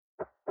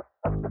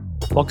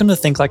Welcome to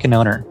Think Like an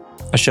Owner,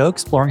 a show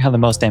exploring how the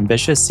most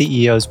ambitious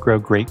CEOs grow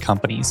great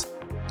companies.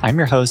 I'm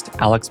your host,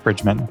 Alex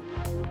Bridgman.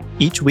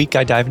 Each week,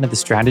 I dive into the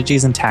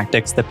strategies and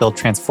tactics that build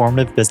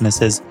transformative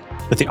businesses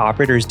with the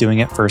operators doing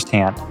it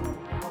firsthand.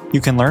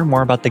 You can learn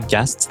more about the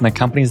guests and the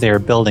companies they are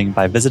building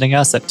by visiting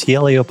us at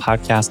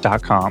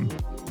tlaopodcast.com.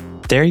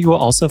 There you will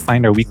also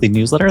find our weekly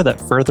newsletter that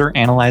further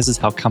analyzes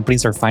how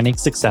companies are finding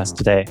success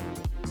today.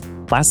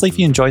 Lastly, if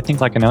you enjoy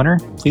Think Like an Owner,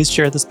 please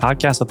share this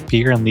podcast with a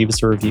peer and leave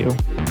us a review.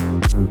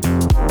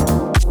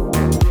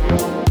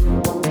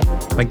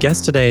 My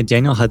guest today,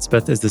 Daniel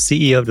Hudspeth, is the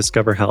CEO of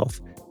Discover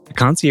Health, a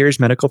concierge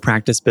medical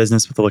practice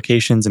business with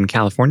locations in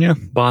California,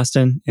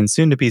 Boston, and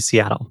soon to be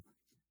Seattle.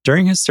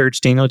 During his search,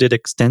 Daniel did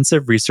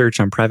extensive research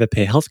on private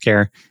pay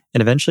healthcare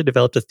and eventually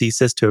developed a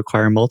thesis to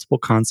acquire multiple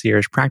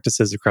concierge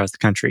practices across the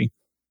country.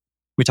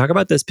 We talk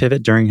about this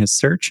pivot during his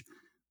search,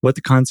 what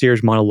the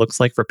concierge model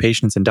looks like for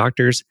patients and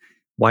doctors,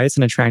 why it's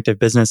an attractive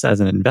business as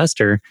an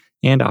investor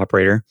and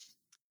operator,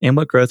 and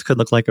what growth could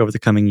look like over the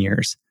coming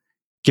years.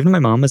 Given my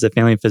mom is a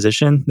family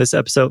physician, this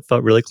episode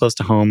felt really close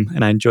to home,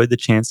 and I enjoyed the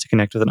chance to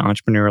connect with an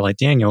entrepreneur like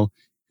Daniel,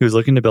 who's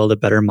looking to build a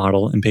better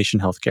model in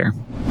patient healthcare.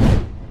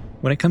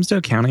 When it comes to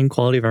accounting,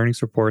 quality of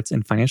earnings reports,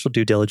 and financial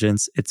due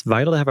diligence, it's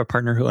vital to have a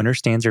partner who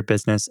understands your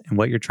business and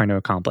what you're trying to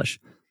accomplish.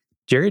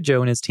 Jerry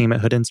Joe and his team at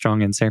Hood &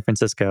 Strong in San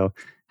Francisco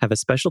have a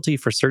specialty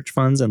for search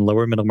funds and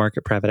lower middle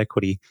market private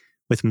equity,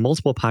 with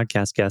multiple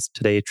podcast guests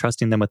today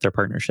trusting them with their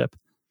partnership.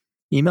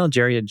 Email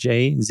Jerry at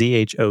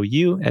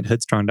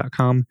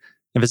jzhou@hoodstrong.com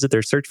and visit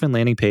their search fund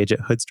landing page at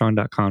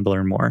hoodstrong.com to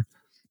learn more.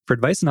 For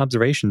advice and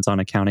observations on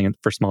accounting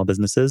for small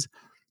businesses,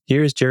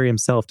 here is Jerry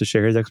himself to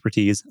share his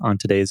expertise on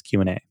today's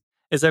Q&A.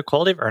 Is the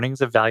quality of earnings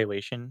a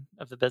valuation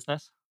of the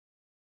business?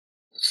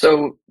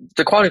 So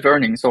the quality of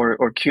earnings, or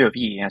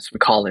QOE as we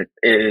call it,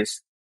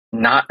 is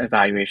not a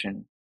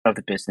valuation of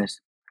the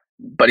business,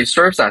 but it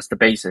serves as the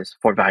basis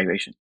for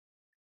valuation.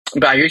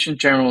 Valuation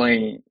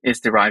generally is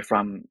derived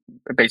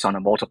based on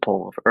a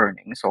multiple of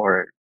earnings,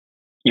 or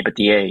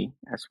EBITDA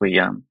as we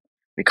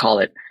call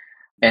it,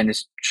 and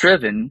it's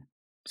driven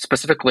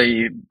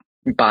specifically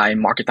by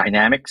market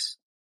dynamics,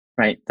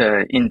 right?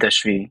 The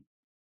industry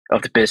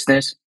of the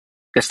business,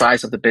 the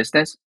size of the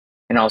business,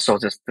 and also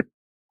just the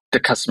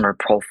customer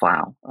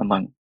profile,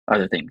 among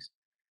other things.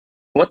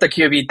 What the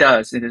QOE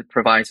does is it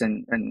provides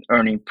an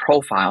earning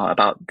profile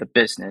about the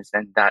business,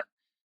 and that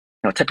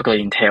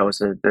typically entails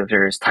the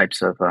various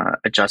types of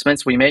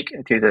adjustments we make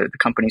to the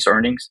company's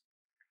earnings.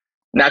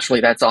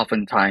 Naturally, that's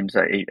oftentimes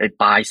a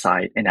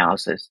buy-side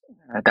analysis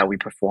that we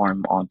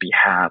perform on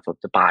behalf of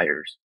the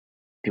buyers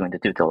doing the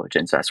due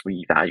diligence as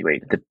we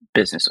evaluate the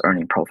business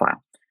earning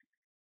profile.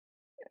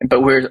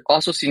 But we're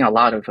also seeing a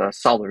lot of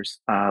sellers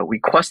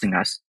requesting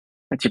us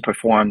to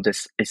perform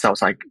a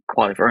sell-side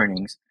quality of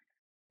earnings,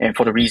 and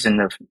for the reason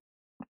of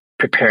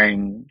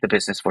preparing the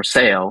business for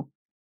sale,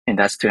 and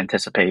that's to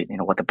anticipate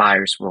what the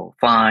buyers will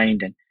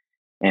find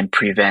and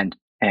prevent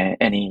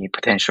any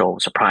potential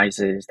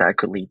surprises that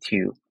could lead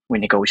to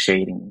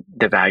renegotiating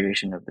the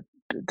valuation of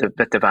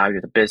the value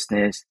of the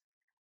business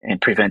and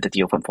prevent the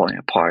deal from falling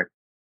apart.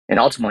 And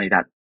ultimately,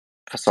 that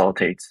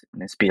facilitates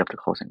and speed up the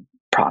closing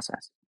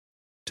process.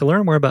 To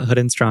learn more about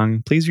Hood &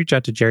 Strong, please reach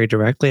out to Jerry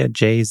directly at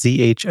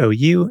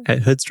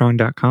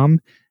jzhou@hoodstrong.com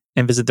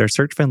and visit their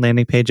search fund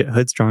landing page at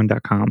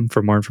hoodstrong.com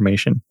for more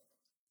information.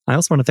 I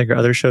also want to thank our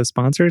other show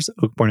sponsors,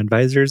 Oakborn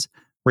Advisors,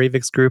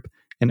 Ravix Group,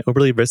 and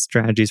Oberly Risk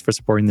Strategies for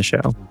supporting the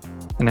show.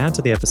 And now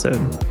to the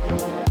episode.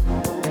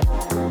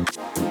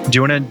 Do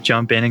you want to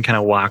jump in and kind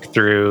of walk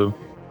through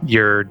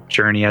your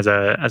journey as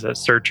a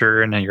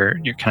searcher and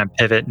your kind of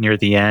pivot near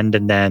the end,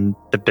 and then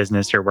the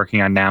business you're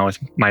working on now with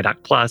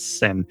MyDoc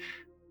Plus and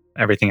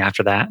everything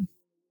after that?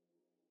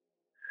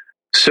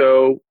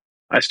 So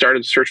I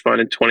started the search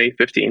fund in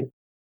 2015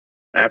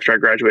 after I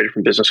graduated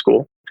from business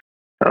school.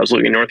 I was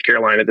living in North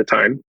Carolina at the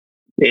time,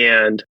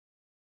 and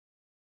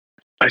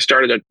I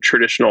started a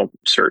traditional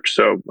search.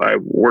 So I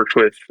worked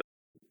with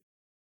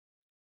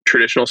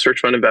traditional search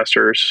fund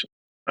investors.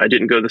 I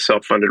didn't go the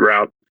self-funded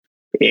route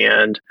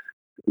and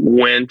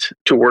went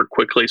to work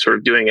quickly, sort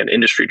of doing an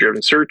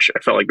industry-driven search. I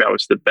felt like that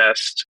was the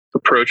best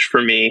approach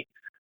for me.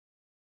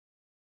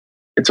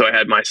 And so I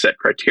had my set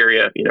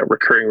criteria,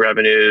 recurring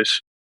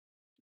revenues,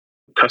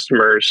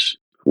 customers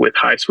with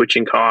high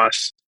switching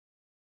costs.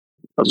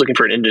 I was looking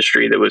for an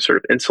industry that was sort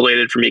of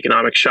insulated from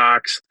economic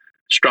shocks,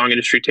 strong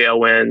industry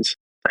tailwinds.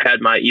 I had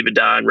my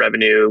EBITDA and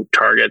revenue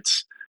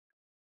targets.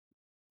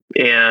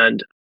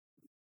 And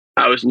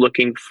I was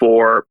looking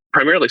for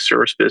primarily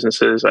service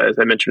businesses. As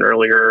I mentioned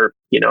earlier,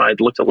 I'd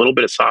looked a little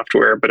bit at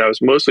software, but I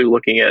was mostly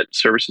looking at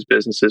services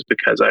businesses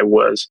because I'm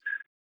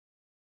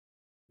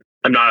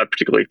not a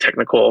particularly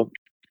technical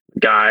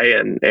guy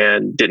and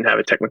didn't have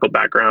a technical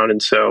background.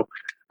 And so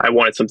I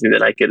wanted something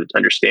that I could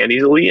understand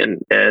easily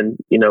and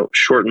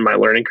shorten my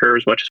learning curve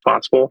as much as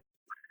possible.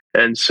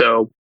 And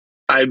so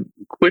I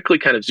quickly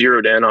kind of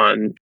zeroed in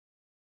on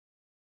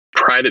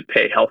private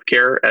pay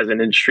healthcare as an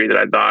industry that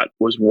I thought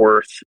was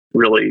worth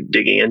really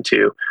digging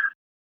into.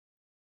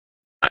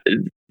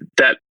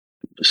 That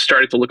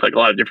started to look like a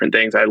lot of different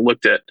things. I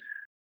looked at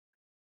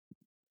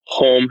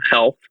home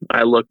health.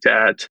 I looked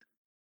at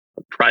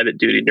private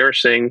duty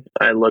nursing.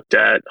 I looked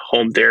at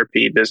home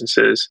therapy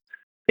businesses.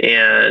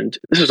 And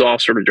this was all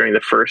sort of during the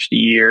first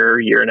year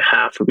and a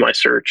half of my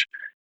search.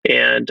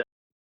 And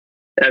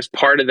as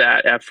part of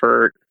that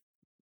effort,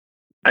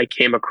 I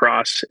came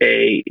across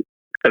a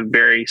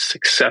very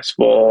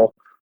successful,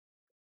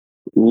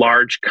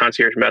 large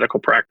concierge medical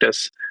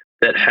practice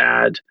that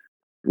had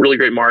really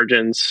great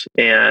margins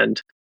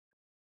and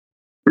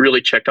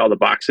really checked all the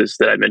boxes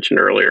that I mentioned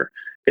earlier.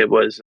 It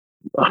was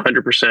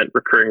 100%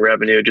 recurring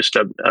revenue, just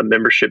a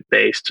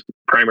membership-based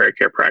primary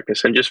care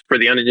practice. And just for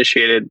the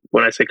uninitiated,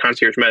 when I say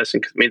concierge medicine,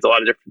 because it means a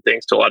lot of different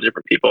things to a lot of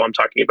different people, I'm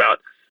talking about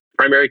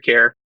primary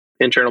care,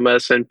 internal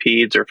medicine,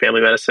 peds, or family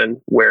medicine,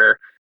 where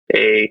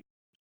a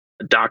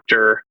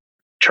doctor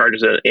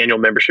charges an annual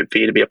membership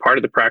fee to be a part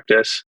of the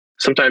practice.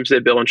 Sometimes they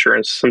bill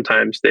insurance,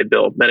 sometimes they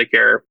bill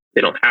Medicare.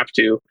 They don't have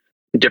to.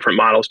 Different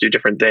models do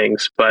different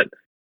things. But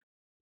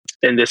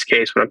in this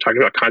case, when I'm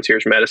talking about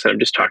concierge medicine, I'm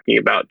just talking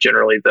about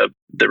generally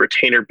the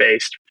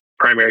retainer-based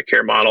primary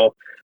care model.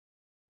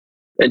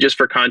 And just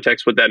for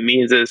context, what that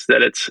means is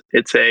that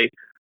it's a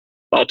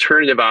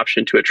alternative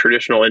option to a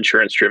traditional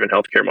insurance-driven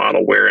healthcare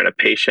model, wherein a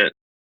patient,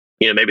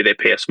 maybe they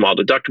pay a small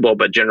deductible,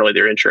 but generally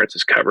their insurance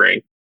is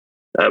covering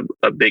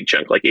a big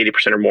chunk, like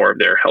 80% or more of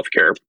their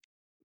healthcare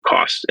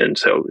costs. And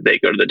so they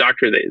go to the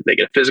doctor, they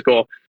get a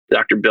physical, the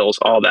doctor bills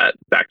all that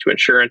back to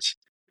insurance.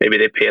 Maybe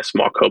they pay a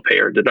small copay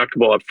or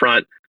deductible up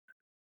front,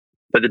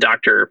 but the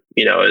doctor,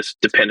 is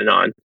dependent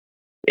on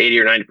 80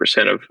 or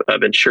 90%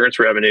 of insurance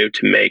revenue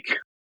to make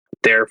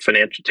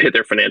hit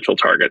their financial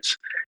targets.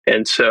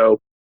 And so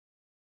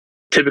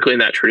typically in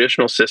that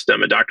traditional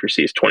system, a doctor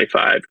sees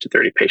 25 to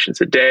 30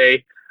 patients a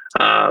day.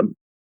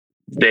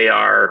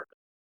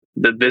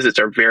 The visits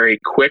are very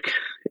quick,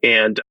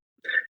 and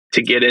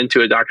to get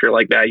into a doctor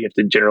like that, you have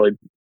to generally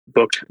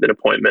book an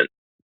appointment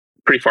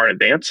pretty far in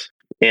advance.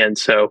 And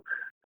so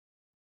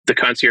the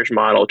concierge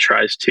model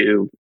tries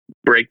to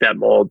break that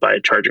mold by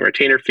charging a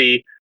retainer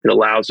fee. It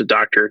allows the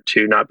doctor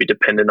to not be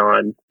dependent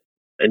on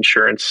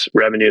insurance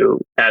revenue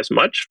as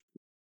much.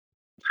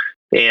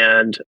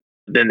 And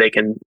then they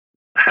can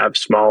have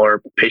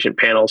smaller patient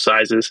panel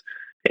sizes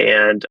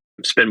and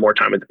spend more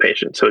time with the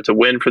patient. So it's a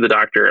win for the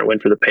doctor, a win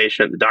for the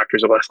patient. The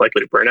doctors are less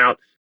likely to burn out.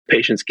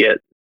 Patients get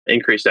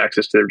increased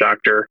access to their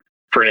doctor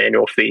for an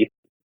annual fee.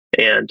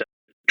 And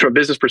from a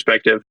business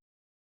perspective,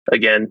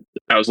 again,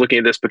 I was looking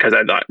at this because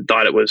I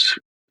thought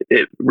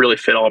it really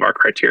fit all of our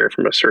criteria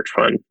from a search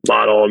fund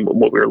model and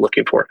what we were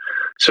looking for.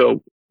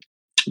 So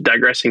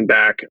digressing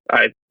back,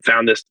 I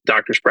found this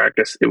doctor's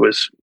practice. It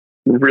was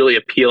really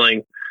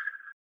appealing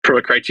from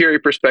a criteria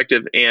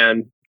perspective,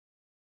 and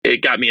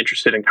it got me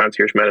interested in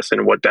concierge medicine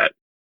and what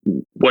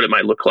it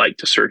might look like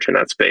to search in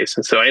that space.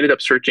 And so I ended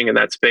up searching in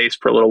that space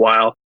for a little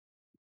while,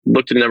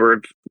 looked at a number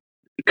of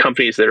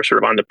companies that are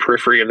sort of on the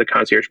periphery of the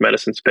concierge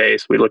medicine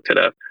space. We looked at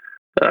a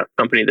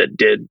company that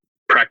did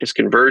practice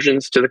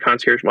conversions to the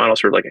concierge model,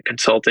 sort of like a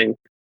consulting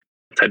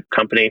type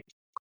company,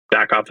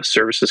 back office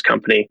services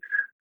company.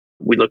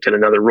 We looked at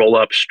another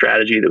roll-up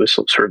strategy that was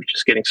sort of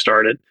just getting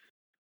started.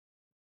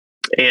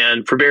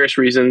 And for various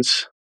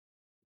reasons,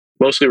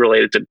 mostly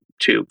related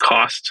to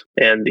cost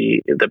and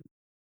the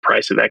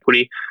price of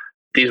equity,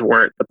 these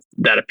weren't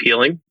that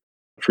appealing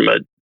from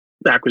an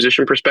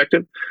acquisition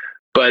perspective.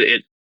 But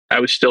I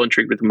was still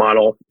intrigued with the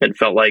model and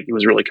felt like it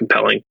was really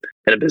compelling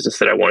and a business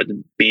that I wanted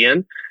to be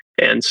in.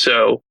 And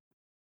so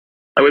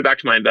I went back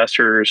to my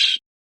investors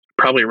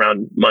probably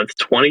around month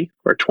 20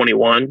 or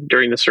 21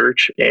 during the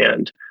search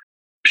and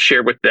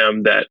shared with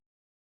them that,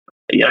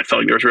 I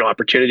felt like there was real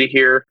opportunity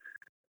here.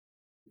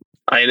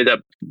 I ended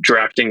up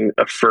drafting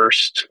a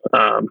first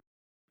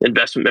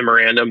investment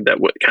memorandum that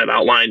kind of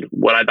outlined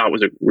what I thought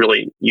was a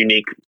really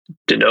unique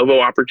de novo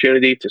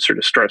opportunity to sort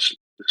of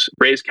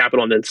raise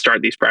capital and then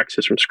start these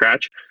practices from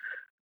scratch.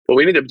 What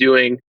we ended up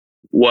doing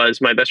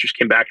was my investors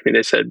came back to me and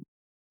they said,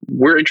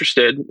 we're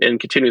interested in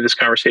continuing this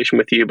conversation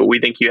with you, but we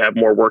think you have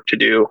more work to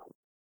do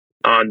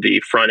on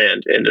the front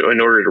end. And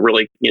in order to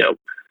really,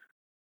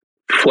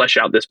 flesh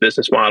out this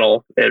business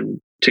model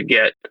and to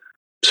get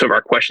some of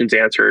our questions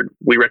answered,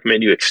 we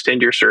recommend you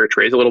extend your search,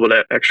 raise a little bit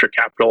of extra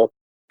capital,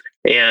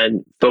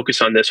 and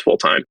focus on this full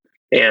time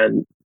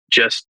and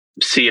just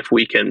see if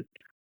we can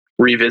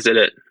revisit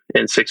it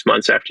in 6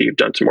 months after you've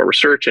done some more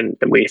research. And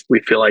we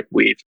feel like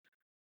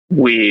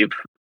we've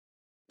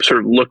sort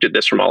of looked at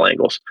this from all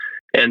angles.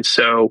 And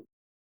so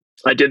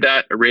I did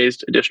that. I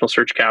raised additional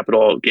search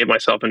capital, gave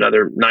myself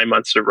another 9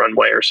 months of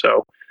runway or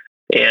so.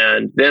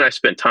 And then I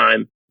spent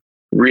time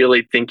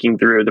really thinking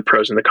through the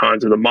pros and the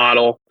cons of the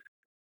model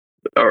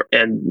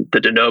and the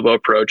de novo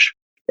approach,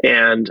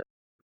 and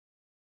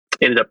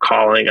ended up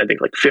calling, I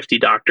think, like 50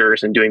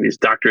 doctors and doing these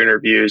doctor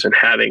interviews and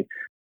having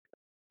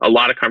a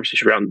lot of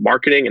conversation around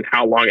marketing and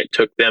how long it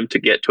took them to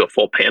get to a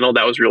full panel.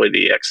 That was really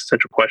the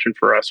existential question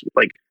for us.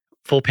 Like,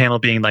 full panel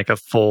being like a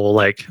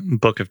full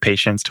book of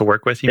patients to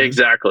work with, you mean?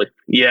 Exactly.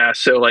 Yeah.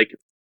 So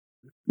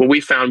what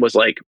we found was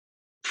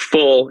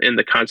full in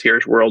the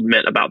concierge world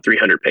meant about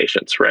 300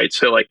 patients, right?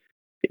 So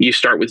you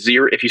start with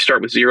zero. If you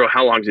start with zero,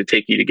 how long does it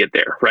take you to get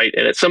there, right?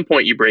 And at some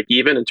point you break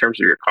even in terms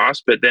of your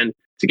cost, but then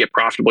to get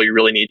profitable, you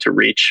really need to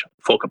reach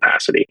full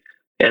capacity.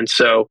 And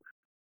so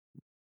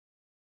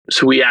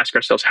we ask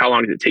ourselves, how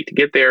long does it take to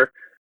get there?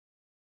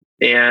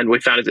 And we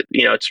found that,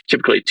 it's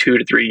typically a 2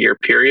 to 3 year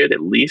period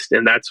at least.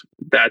 And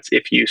that's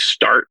if you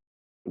start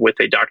with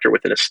a doctor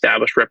with an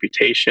established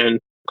reputation,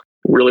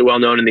 really well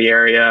known in the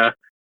area,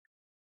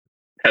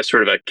 has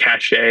sort of a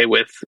cachet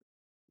with,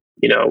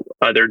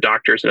 other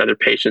doctors and other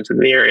patients in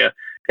the area,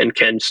 and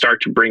can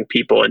start to bring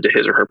people into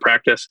his or her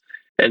practice.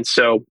 And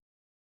so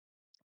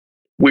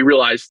we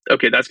realized,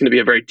 okay, that's going to be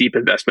a very deep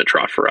investment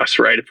trough for us,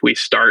 right? If we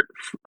start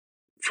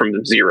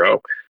from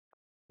zero,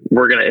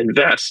 we're going to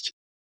invest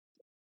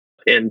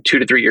in 2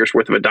 to 3 years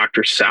worth of a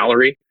doctor's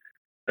salary,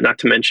 not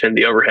to mention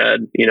the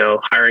overhead,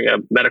 hiring a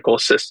medical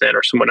assistant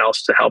or someone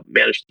else to help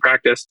manage the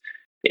practice,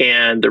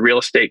 and the real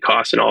estate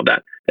costs and all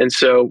that. And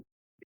so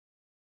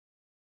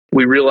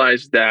we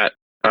realized that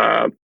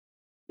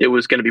it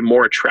was going to be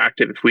more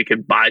attractive if we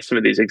could buy some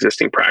of these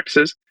existing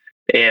practices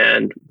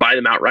and buy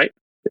them outright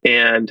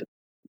and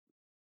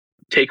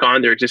take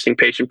on their existing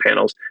patient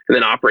panels and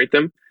then operate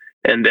them,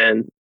 and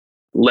then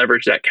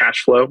leverage that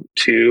cash flow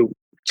to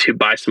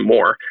buy some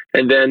more,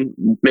 and then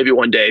maybe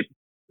one day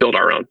build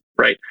our own,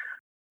 right?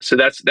 So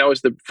that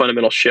was the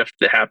fundamental shift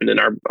that happened in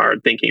our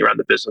thinking around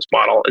the business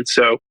model. And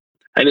so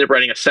I ended up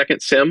writing a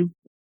second SIM,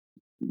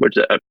 which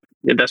is an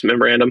investment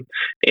memorandum,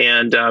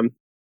 and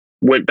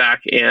went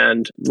back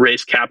and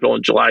raised capital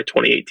in July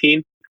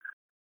 2018.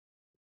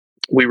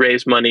 We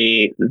raised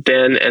money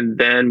then, and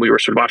then we were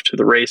sort of off to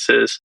the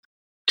races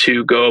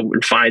to go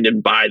and find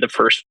and buy the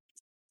first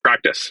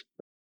practice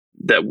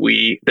that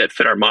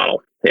fit our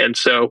model. And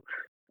so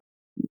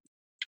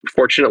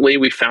fortunately,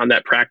 we found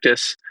that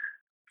practice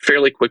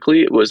fairly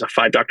quickly. It was a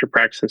 5-doctor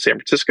practice in San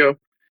Francisco.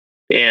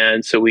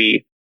 And so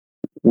we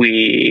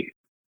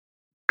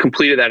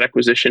completed that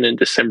acquisition in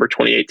December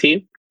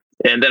 2018.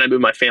 And then I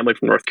moved my family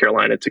from North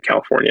Carolina to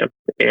California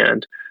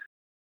and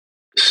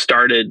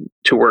started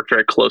to work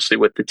very closely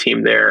with the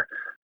team there.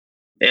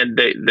 And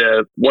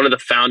the one of the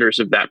founders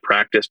of that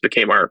practice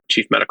became our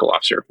chief medical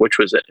officer, which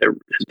has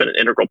been an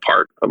integral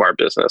part of our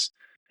business.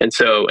 And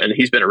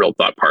he's been a real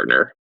thought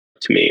partner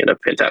to me and a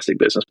fantastic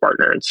business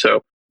partner. And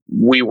so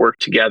we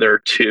worked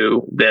together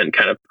to then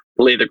kind of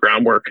lay the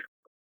groundwork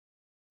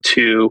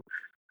to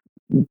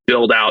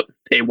build out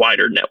a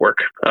wider network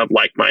of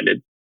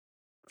like-minded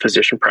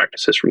physician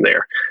practices from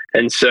there.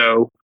 And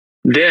so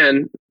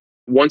then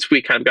once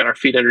we kind of got our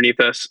feet underneath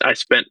us, I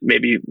spent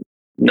maybe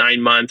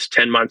 9 months,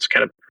 10 months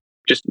kind of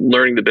just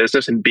learning the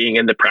business and being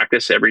in the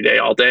practice every day,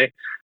 all day.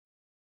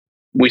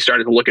 We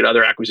started to look at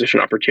other acquisition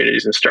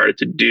opportunities and started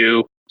to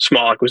do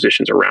small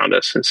acquisitions around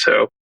us. And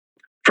so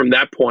from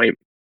that point,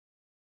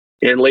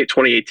 in late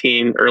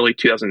 2018, early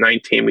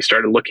 2019, we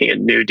started looking at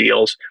new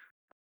deals.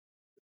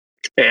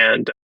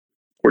 And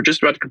we're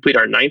just about to complete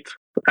our 9th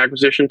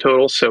acquisition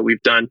total. So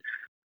we've done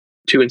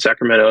 2 in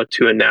Sacramento,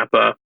 2 in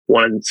Napa,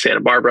 1 in Santa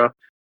Barbara,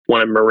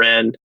 1 in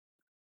Marin.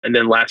 And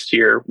then last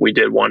year, we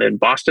did 1 in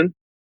Boston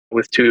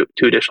with two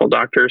additional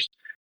doctors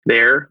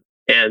there.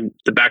 And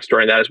the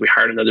backstory on that is we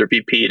hired another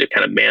VP to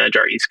kind of manage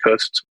our East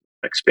Coast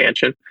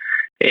expansion.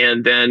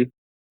 And then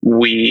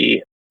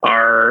we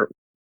are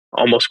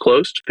almost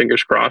closed,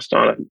 fingers crossed,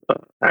 on an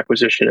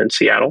acquisition in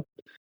Seattle.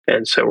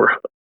 And so we're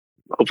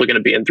hopefully going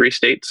to be in 3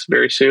 states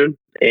very soon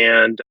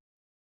and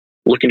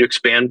looking to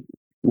expand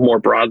more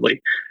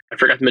broadly. I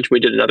forgot to mention we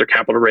did another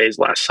capital raise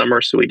last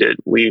summer. So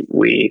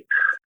we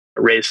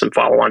raised some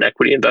follow-on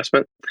equity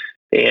investment,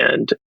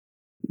 and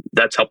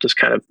that's helped us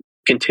kind of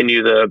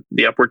continue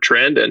the upward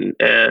trend,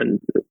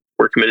 and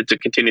we're committed to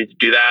continue to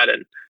do that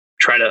and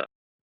try to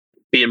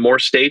be in more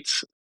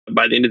states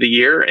by the end of the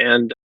year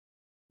and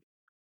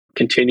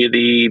continue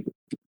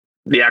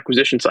the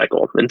acquisition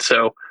cycle. And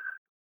so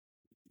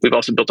we've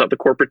also built up the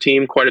corporate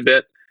team quite a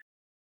bit.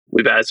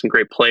 We've added some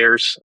great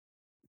players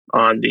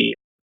on the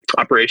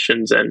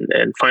operations and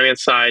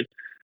finance side.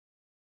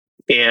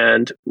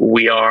 And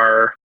we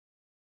are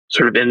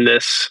sort of in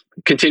this,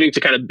 continuing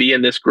to kind of be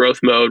in this growth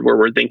mode where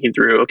we're thinking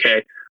through,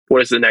 okay, what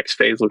does the next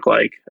phase look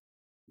like?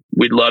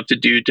 We'd love to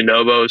do de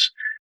novos.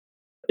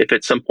 If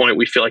at some point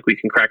we feel like we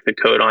can crack the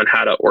code on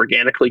how to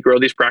organically grow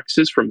these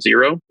practices from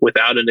zero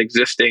without an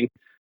existing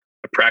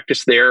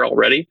practice there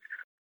already.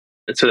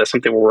 And so that's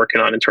something we're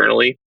working on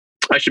internally.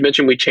 I should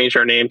mention we changed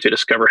our name to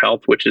Discover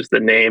Health, which is the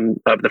name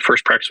of the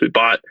first practice we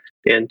bought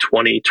in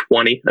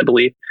 2020, I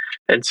believe.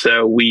 And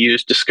so we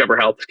use Discover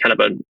Health as kind of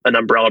an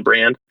umbrella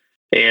brand.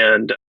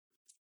 And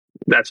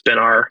that's been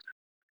our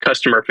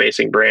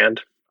customer-facing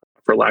brand,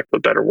 for lack of a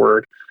better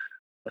word,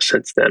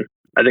 since then.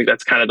 I think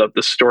that's kind of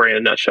the story in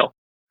a nutshell.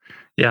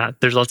 Yeah,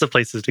 there's lots of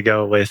places to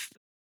go with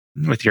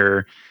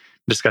your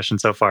discussion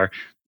so far.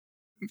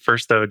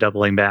 First, though,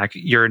 doubling back,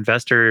 your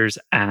investors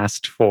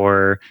asked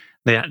for,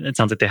 it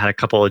sounds like they had a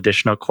couple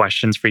additional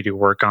questions for you to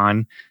work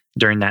on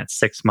during that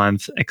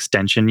 6-month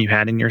extension you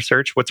had in your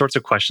search. What sorts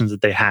of questions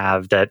did they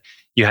have that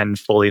you hadn't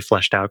fully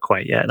fleshed out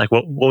quite yet? Like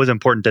what was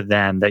important to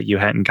them that you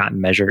hadn't gotten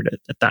measured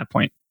at that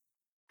point?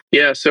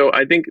 Yeah, so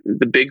I think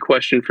the big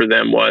question for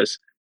them was,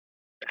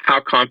 how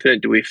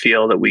confident do we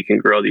feel that we can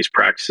grow these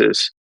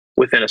practices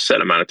within a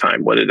set amount of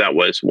time, whether that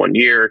was 1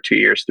 year, 2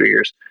 years, 3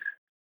 years?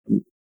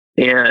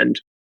 And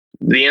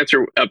the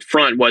answer up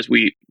front was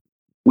we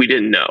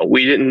didn't know.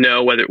 We didn't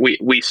know whether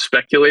we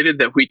speculated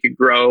that we could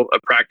grow a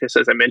practice,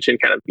 as I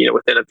mentioned, kind of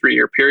within a 3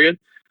 year period.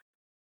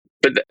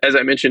 But as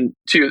I mentioned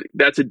too,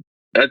 that's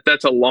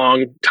a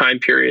long time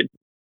period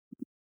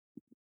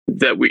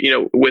that we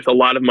with a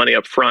lot of money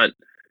up front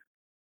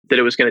that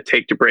it was going to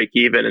take to break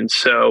even, and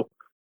so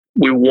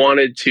we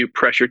wanted to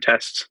pressure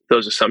test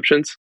those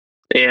assumptions.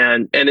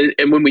 And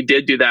when we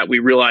did do that, we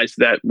realized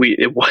that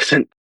it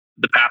wasn't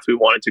the path we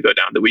wanted to go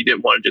down. That we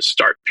didn't want to just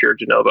start pure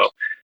de novo,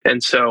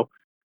 and so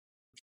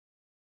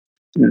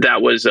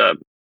that was a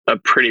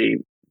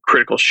pretty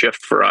critical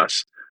shift for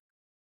us.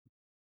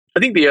 I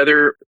think the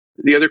other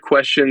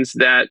questions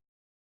that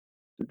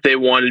they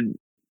wanted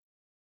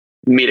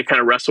me to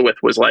kind of wrestle with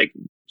was like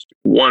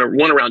one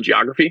around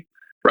geography,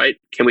 right?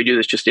 Can we do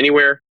this just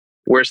anywhere?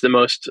 Where's the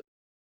most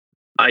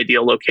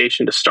ideal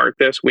location to start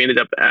this? We ended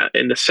up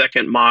in the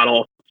second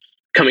model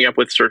coming up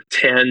with sort of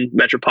 10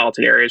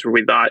 metropolitan areas where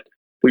we thought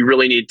we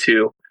really need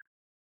to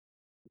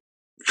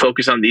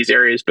focus on these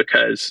areas,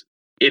 because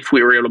if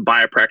we were able to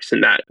buy a practice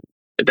in that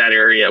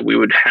area, we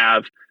would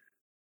have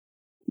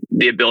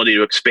the ability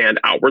to expand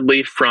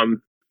outwardly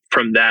from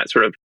that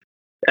sort of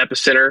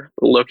epicenter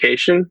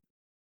location.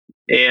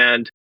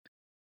 And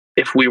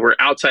if we were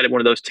outside of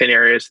one of those 10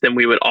 areas, then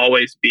we would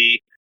always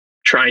be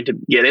trying to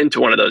get into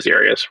one of those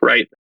areas,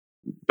 right?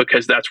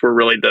 Because that's where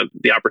really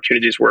the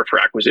opportunities were for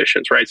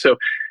acquisitions, right? So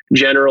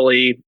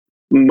generally,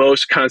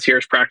 most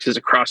concierge practices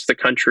across the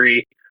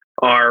country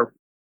are,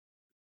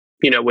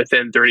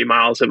 within 30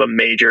 miles of a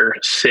major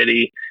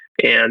city,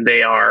 and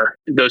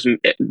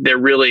they're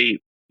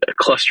really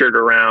clustered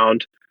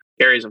around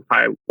areas of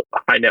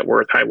high net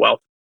worth, high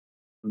wealth,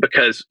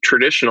 because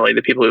traditionally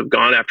the people who've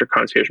gone after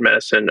concierge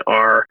medicine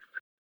are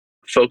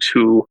folks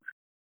who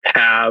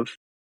have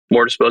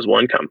more disposable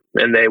income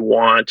and they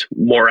want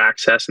more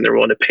access and they're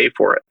willing to pay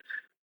for it.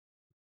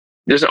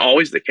 This isn't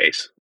always the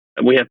case.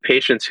 And we have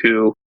patients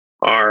who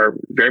are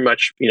very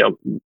much,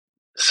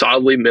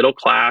 solidly middle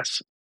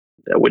class,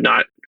 that would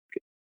not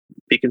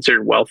be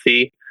considered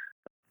wealthy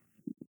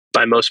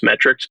by most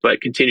metrics, but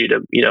continue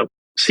to,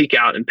 seek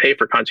out and pay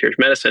for concierge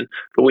medicine.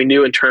 But we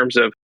knew in terms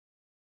of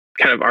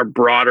kind of our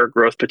broader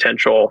growth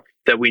potential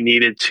that we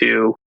needed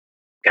to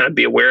kind of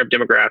be aware of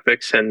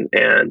demographics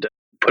and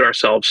put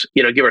ourselves,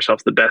 give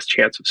ourselves the best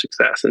chance of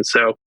success. And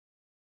so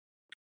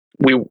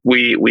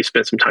we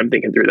spent some time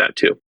thinking through that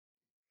too.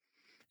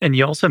 And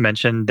you also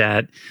mentioned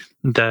that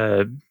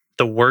the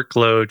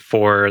workload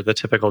for the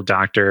typical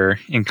doctor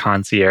in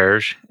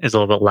concierge is a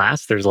little bit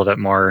less. There's a little bit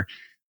more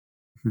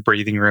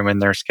breathing room in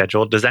their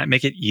schedule. Does that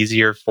make it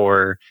easier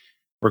for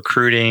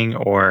recruiting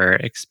or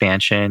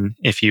expansion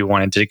if you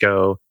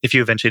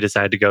eventually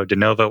decided to go de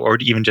novo, or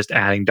even just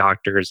adding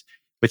doctors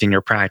within your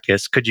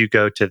practice? Could you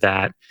go to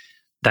that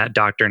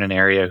doctor in an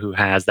area who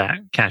has that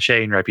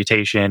cachet and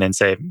reputation and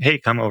say, hey,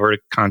 come over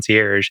to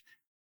concierge?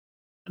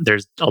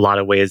 There's a lot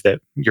of ways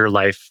that your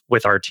life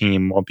with our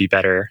team will be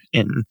better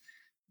in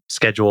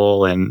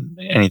schedule and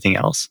anything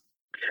else.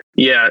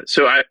 Yeah.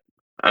 So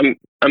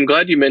I'm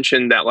glad you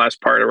mentioned that last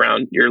part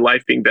around your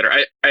life being better.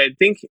 I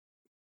think,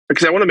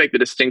 because I want to make the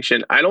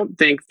distinction, I don't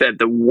think that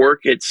the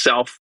work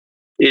itself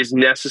is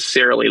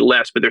necessarily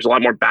less, but there's a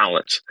lot more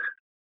balance.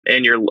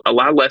 And you're a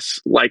lot less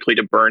likely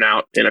to burn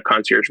out in a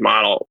concierge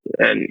model.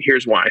 And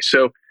here's why.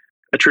 So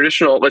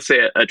let's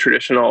say a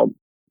traditional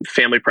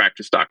family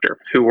practice doctor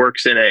who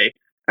works in a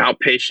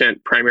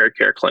outpatient primary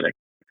care clinic,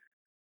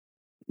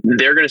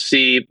 they're going to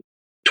see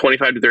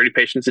 25 to 30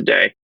 patients a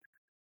day.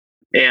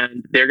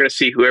 And they're going to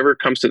see whoever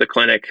comes to the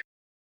clinic.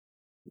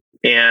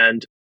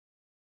 And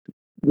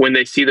when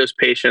they see those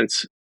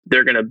patients,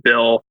 they're going to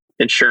bill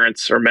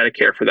insurance or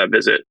Medicare for that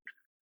visit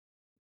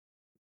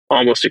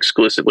almost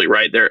exclusively,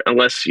 right? There,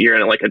 unless you're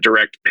in like a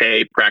direct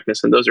pay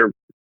practice, and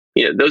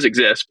those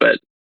exist, but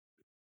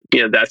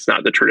that's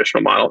not the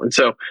traditional model. And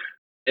so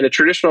in a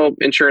traditional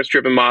insurance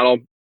driven model,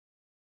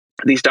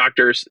 these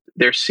doctors,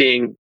 they're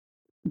seeing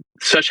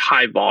such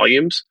high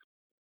volumes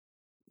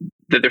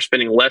that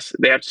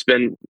they have to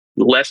spend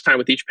less time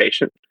with each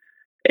patient.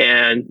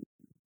 And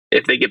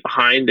if they get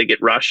behind, they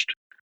get rushed.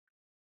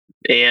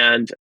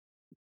 And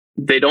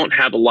they don't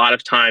have a lot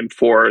of time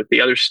for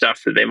the other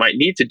stuff that they might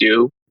need to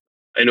do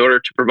in order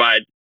to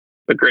provide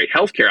a great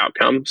healthcare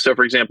outcome. So,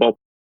 for example,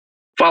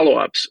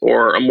 follow-ups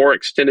or a more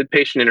extended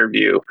patient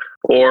interview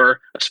or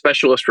a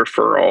specialist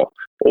referral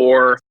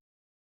or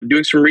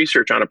doing some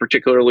research on a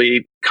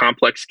particularly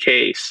complex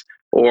case,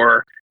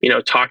 or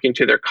talking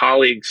to their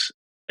colleagues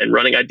and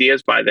running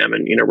ideas by them,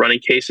 and running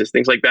cases,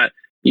 things like that.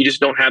 You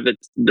just don't have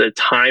the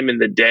time in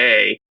the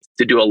day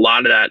to do a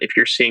lot of that if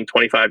you're seeing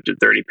 25 to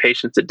 30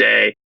 patients a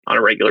day on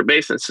a regular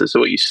basis. So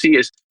what you see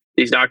is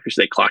these doctors,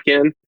 they clock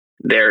in,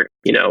 they're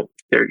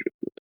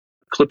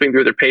clipping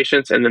through their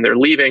patients, and then they're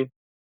leaving,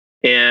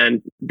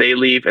 and they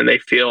leave and they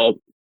feel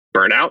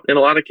burnout in a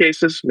lot of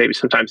cases, maybe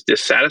sometimes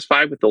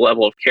dissatisfied with the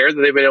level of care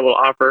that they've been able to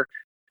offer.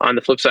 On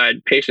the flip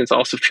side, patients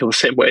also feel the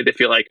same way. They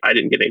feel like, I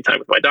didn't get any time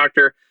with my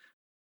doctor.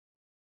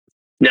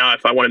 Now,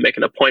 if I want to make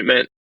an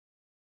appointment,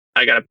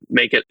 I got to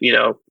make it,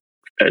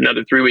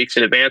 another 3 weeks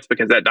in advance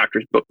because that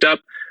doctor's booked up.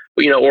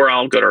 But, or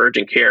I'll go to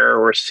urgent care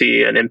or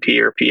see an MP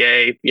or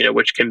PA,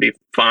 which can be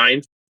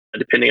fine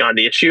depending on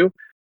the issue.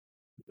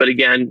 But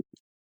again,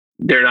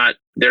 they're not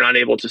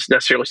able to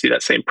necessarily see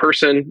that same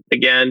person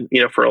again,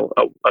 for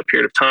a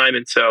period of time.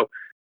 And so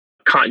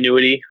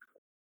continuity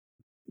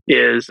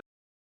is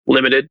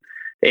limited,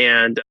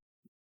 and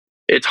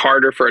it's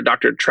harder for a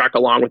doctor to track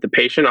along with the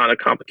patient on a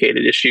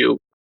complicated issue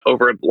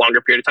over a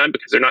longer period of time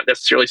because they're not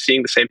necessarily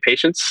seeing the same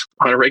patients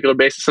on a regular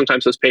basis.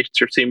 Sometimes those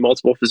patients are seeing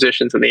multiple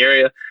physicians in the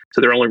area,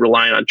 so they're only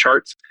relying on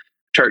chart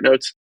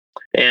notes.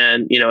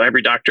 And,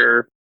 every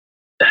doctor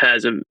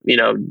has a,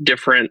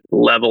 different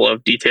level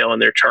of detail in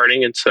their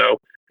charting. And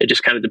so it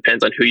just kind of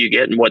depends on who you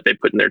get and what they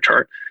put in their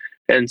chart.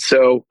 And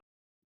so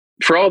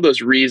for all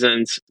those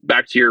reasons,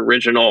 back to your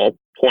original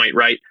point,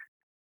 right?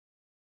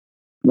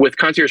 With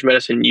concierge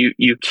medicine,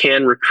 you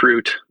can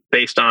recruit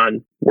based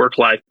on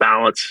work-life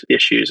balance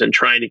issues and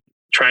trying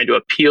to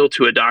appeal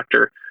to a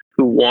doctor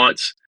who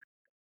wants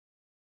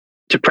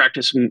to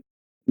practice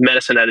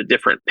medicine at a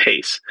different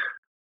pace.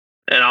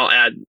 And I'll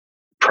add,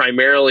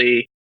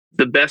 primarily,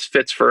 the best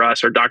fits for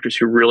us are doctors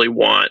who really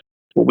want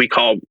what we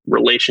call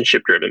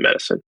relationship-driven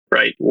medicine,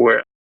 right?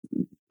 Where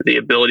the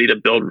ability to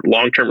build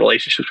long-term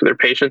relationships with their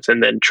patients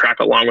and then track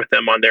along with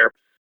them on their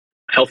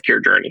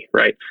healthcare journey,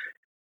 right?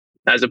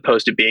 As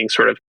opposed to being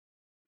sort of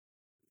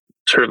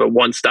a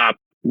one-stop,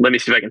 let me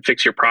see if I can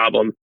fix your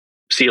problem,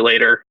 see you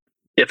later,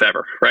 if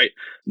ever, right?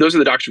 Those are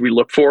the doctors we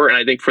look for. And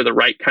I think for the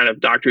right kind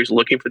of doctor who's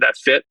looking for that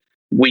fit,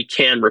 we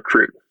can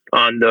recruit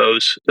on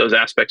those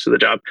aspects of the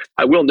job.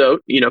 I will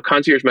note,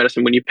 concierge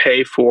medicine, when you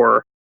pay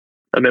for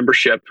a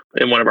membership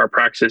in one of our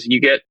practices,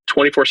 you get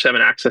 24/7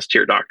 access to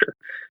your doctor.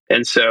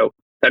 And so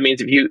that means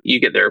if you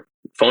get their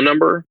phone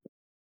number,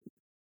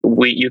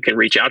 you can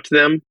reach out to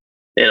them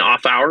in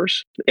off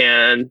hours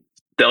and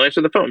they'll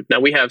answer the phone. Now,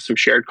 we have some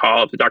shared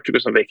call. If the doctor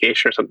goes on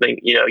vacation or something,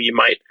 you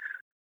might,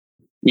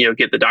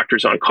 get the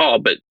doctors on call,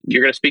 but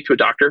you're going to speak to a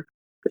doctor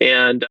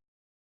and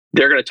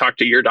they're going to talk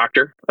to your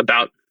doctor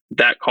about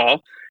that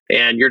call,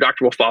 and your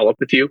doctor will follow up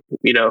with you,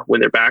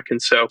 when they're back.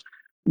 And so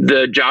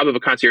the job of a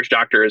concierge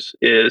doctor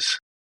is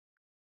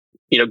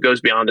goes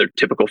beyond their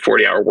typical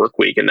 40-hour work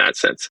week in that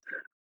sense.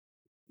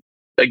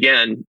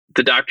 Again,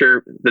 the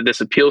doctor that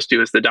this appeals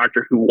to is the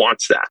doctor who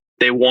wants that.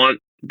 They want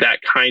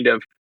that kind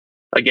of,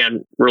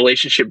 again,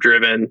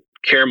 relationship-driven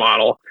care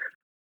model.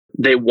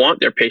 They want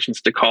their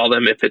patients to call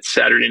them if it's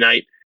Saturday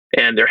night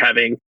and they're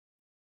having,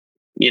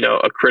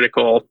 a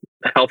critical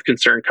health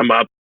concern come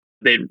up.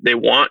 They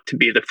want to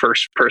be the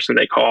first person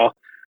they call.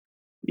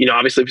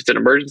 Obviously, if it's an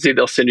emergency,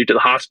 they'll send you to the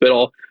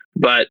hospital,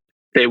 but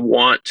they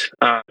want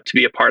to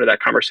be a part of that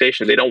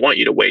conversation. They don't want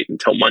you to wait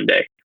until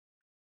Monday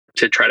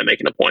to try to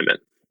make an appointment.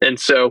 And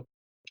so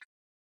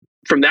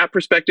from that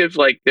perspective,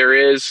 there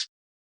is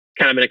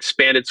kind of an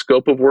expanded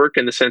scope of work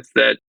in the sense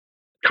that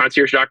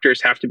concierge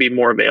doctors have to be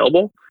more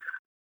available.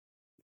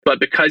 But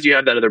because you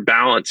have that other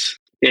balance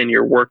in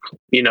your work,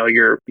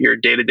 your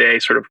day-to-day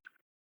sort of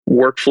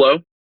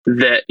workflow,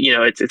 that,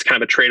 it's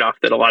kind of a trade-off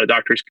that a lot of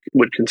doctors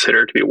would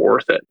consider to be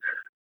worth it.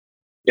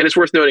 And it's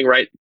worth noting,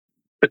 right,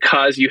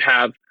 because you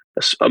have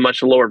a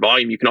much lower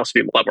volume, you can also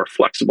be a lot more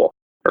flexible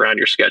around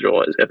your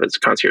schedule if it's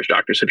concierge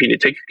doctor. So if you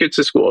need to take your kids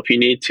to school, if you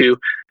need to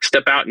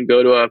step out and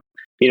go to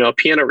a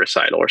piano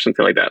recital or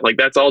something like that,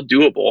 that's all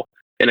doable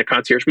in a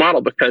concierge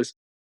model because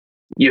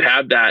you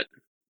have that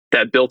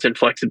built-in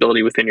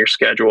flexibility within your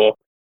schedule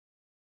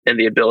and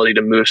the ability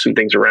to move some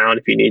things around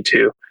if you need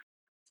to.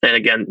 And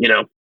again,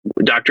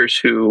 doctors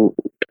who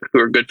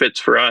are good fits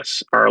for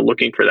us are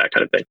looking for that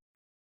kind of thing.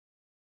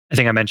 I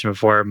think I mentioned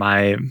before,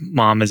 my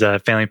mom is a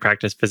family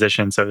practice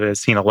physician, so has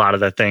seen a lot of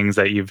the things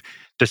that you've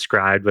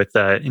described with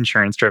the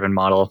insurance-driven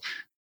model.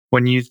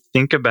 When you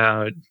think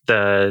about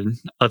the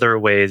other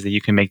ways that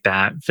you can make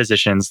that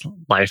physician's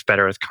life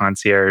better with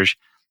concierge,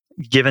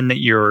 given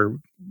that you're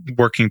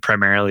working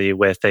primarily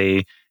with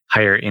a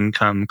higher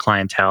income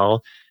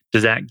clientele,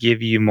 does that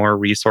give you more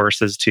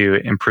resources to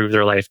improve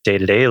their life day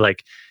to day?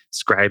 Like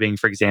scribing,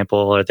 for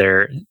example,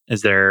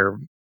 is there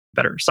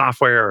better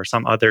software or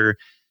some other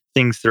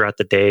things throughout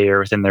the day or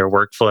within their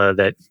workflow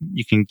that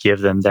you can give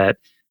them that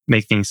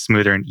make things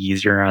smoother and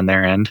easier on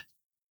their end?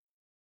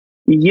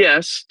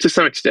 Yes, to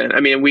some extent.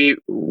 I mean, we've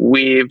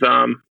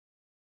been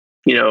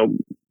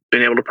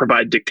able to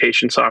provide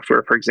dictation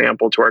software, for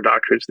example, to our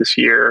doctors this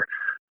year.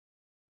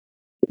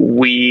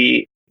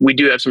 We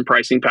do have some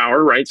pricing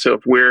power, right? So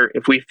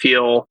if we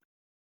feel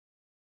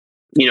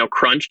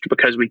crunched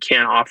because we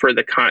can't offer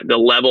the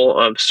level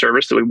of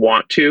service that we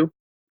want to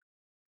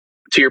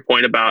your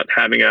point about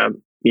having a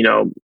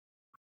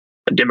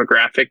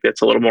demographic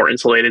that's a little more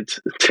insulated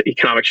to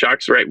economic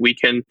shocks, right? We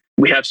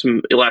have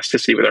some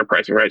elasticity with our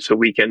pricing, right? So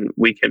we can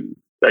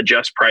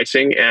adjust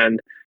pricing, and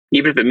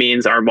even if it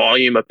means our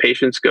volume of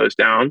patients goes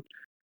down,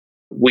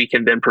 we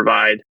can then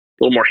provide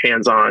little more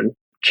hands-on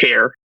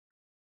care,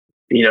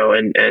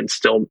 and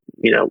still,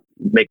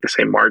 make the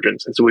same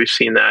margins. And so we've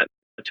seen that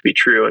to be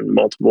true in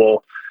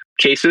multiple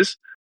cases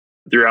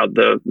throughout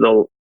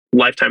the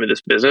lifetime of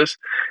this business.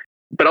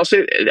 But I'll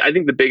say, I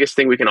think the biggest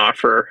thing we can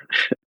offer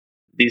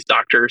these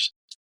doctors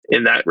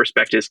in that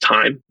respect is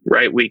time,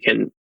 right? We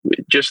can,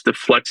 just the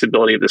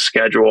flexibility of the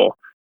schedule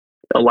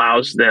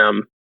allows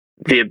them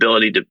the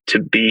ability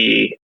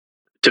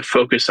to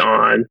focus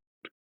on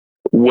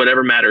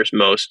whatever matters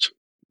most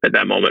at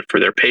that moment for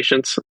their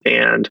patients.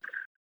 And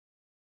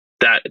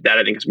that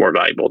I think is more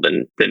valuable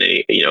than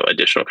any,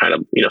 additional kind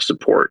of,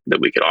 support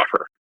that we could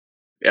offer.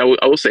 I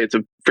will say it's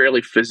a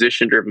fairly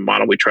physician-driven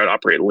model. We try to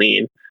operate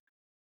lean.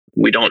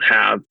 We don't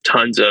have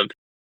tons of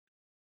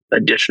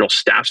additional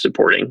staff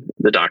supporting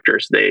the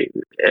doctors.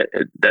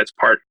 That's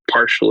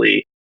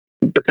partially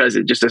because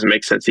it just doesn't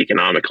make sense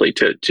economically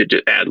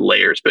to add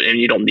layers. And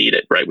you don't need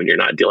it, right, when you're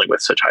not dealing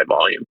with such high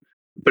volume.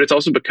 But it's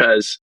also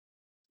because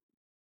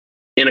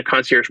in a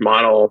concierge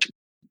model,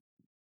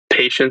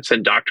 patients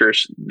and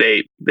doctors,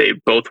 they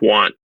both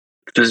want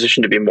the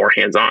physician to be more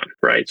hands-on,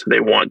 right? So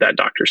they want that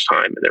doctor's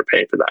time, and they're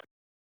paying for that.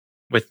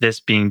 With this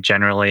being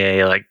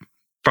generally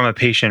from a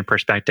patient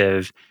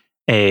perspective,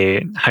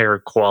 a higher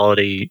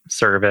quality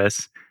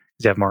service,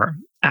 because you have more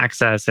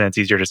access and it's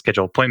easier to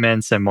schedule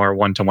appointments and more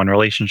one-to-one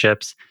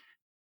relationships.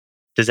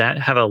 Does that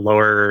have a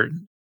lower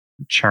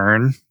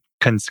churn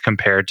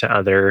compared to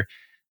other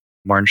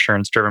more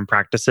insurance-driven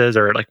practices?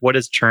 Or what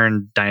does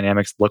churn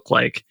dynamics look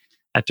like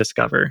at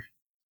Discover?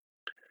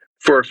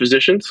 For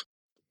physicians?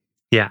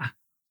 Yeah.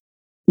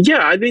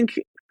 Yeah, I think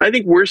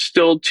we're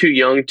still too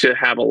young to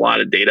have a lot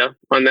of data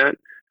on that.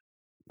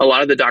 A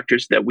lot of the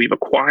doctors that we've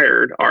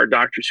acquired are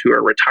doctors who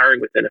are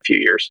retiring within a few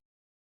years.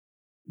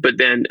 But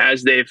then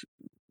as they've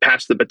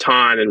passed the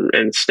baton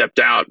and stepped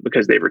out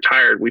because they've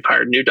retired, we've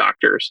hired new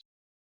doctors.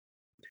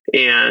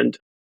 And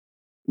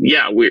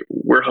yeah,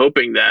 we're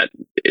hoping that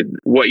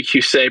what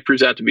you say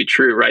proves out to be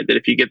true, right? That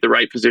if you get the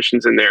right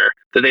physicians in there,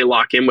 that they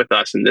lock in with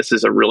us, and this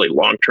is a really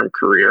long-term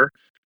career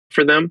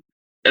for them.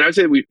 And I would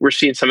say we're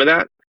seeing some of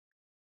that,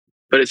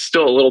 but it's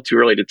still a little too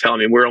early to tell. I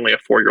mean, we're only a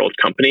 4-year-old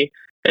company,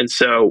 and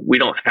so we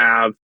don't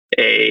have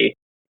a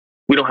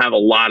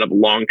lot of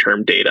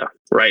long-term data,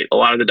 right? A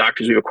lot of the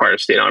doctors we've acquired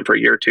have stayed on for a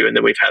year or two, and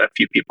then we've had a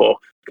few people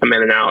come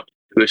in and out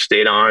who have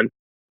stayed on,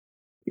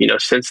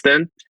 since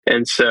then.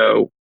 And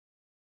so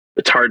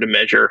it's hard to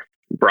measure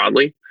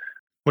broadly.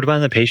 What about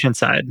on the patient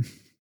side?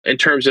 In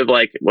terms of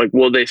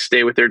will they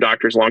stay with their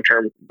doctors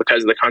long-term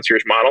because of the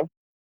concierge model?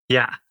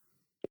 Yeah.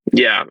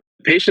 Yeah.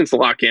 Patients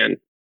lock in.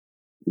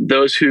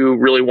 Those who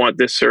really want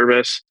this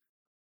service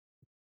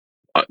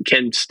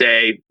can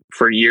stay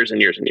for years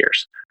and years and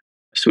years.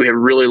 So we have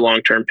really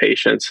long-term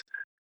patients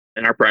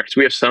in our practice.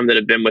 We have some that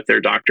have been with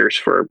their doctors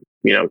for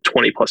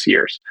 20 plus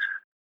years.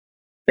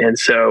 And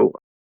so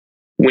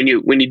when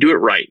you do it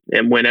right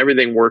and when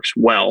everything works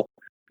well,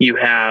 you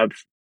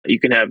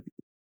can have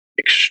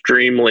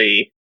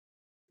extremely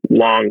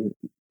long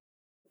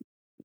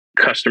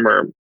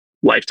customer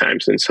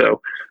lifetimes. And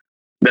so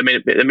that may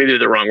be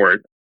the wrong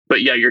word,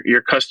 but yeah,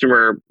 your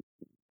customer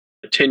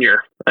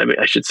tenure,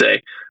 I should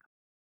say,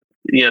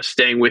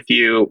 staying with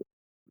you,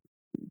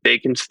 they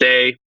can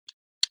stay,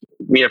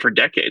 for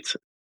decades.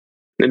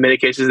 In many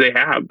cases they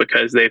have,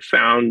 because they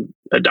found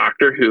a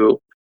doctor who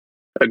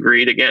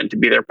agreed, again, to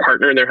be their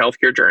partner in their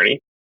healthcare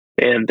journey,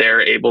 and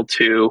they're able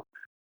to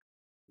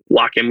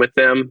lock in with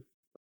them.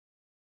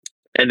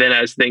 And then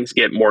as things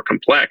get more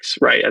complex,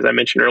 right, as I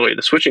mentioned earlier,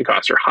 the switching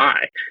costs are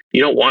high.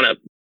 You don't want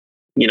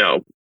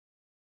to,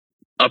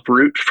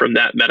 uproot from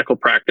that medical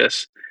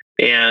practice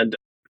and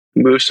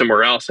move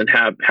somewhere else and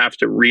have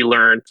to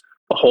relearn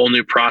a whole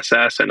new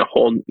process and a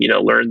whole,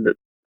 learn that,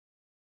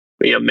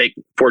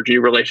 forge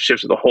new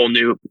relationships with a whole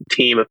new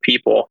team of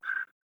people.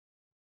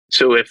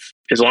 So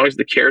as long as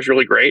the care is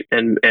really great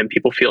and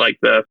people feel like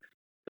the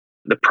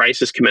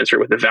price is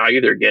commensurate with the value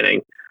they're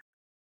getting,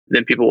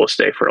 then people will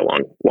stay for a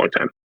long, long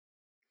time.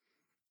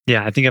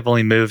 Yeah, I think I've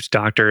only moved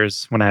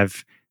doctors when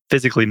I've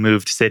physically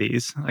moved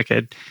cities.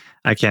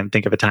 I can't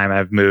think of a time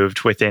I've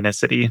moved within a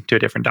city to a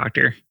different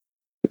doctor.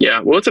 Yeah,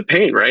 well, it's a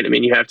pain, right? I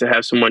mean, you have to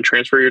have someone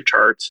transfer your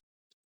charts.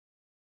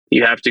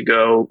 You have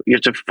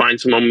to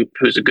find someone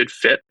who's a good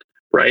fit,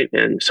 right?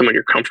 And someone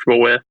you're comfortable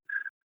with.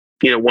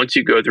 Once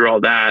you go through all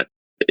that,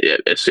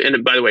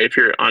 and by the way, if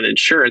you're on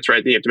insurance,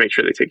 right, then you have to make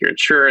sure they take your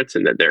insurance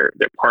and that they're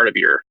part of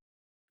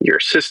your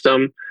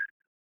system.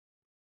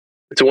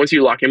 So once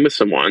you lock in with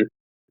someone,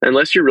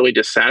 unless you're really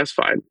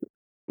dissatisfied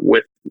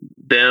with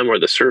them or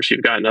the service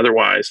you've gotten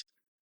otherwise,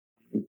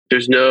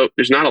 there's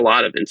not a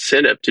lot of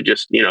incentive to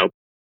just,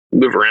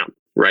 move around,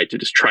 right? To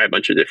just try a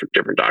bunch of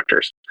different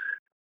doctors.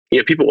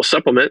 People will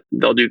supplement.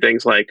 They'll do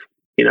things like,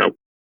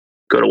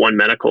 go to One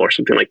Medical or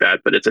something like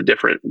that, but that's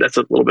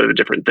a little bit of a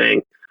different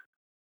thing.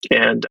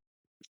 And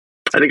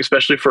I think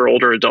especially for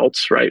older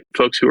adults, right?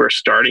 Folks who are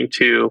starting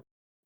to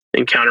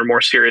encounter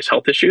more serious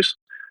health issues,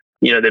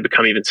 they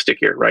become even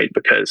stickier, right?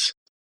 Because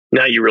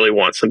now you really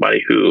want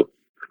somebody who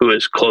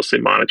is closely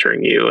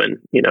monitoring you and,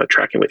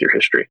 tracking with your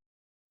history.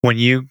 When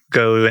you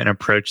go and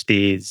approach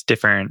these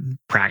different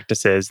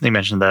practices, you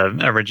mentioned the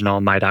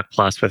original MyDoc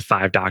Plus with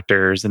 5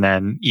 doctors and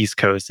then East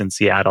Coast and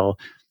Seattle.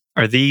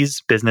 Are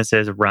these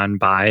businesses run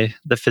by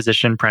the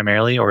physician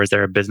primarily, or is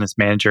there a business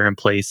manager in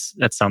place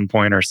at some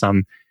point or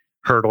some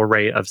hurdle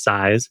rate of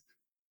size?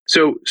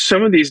 So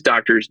some of these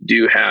doctors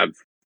do have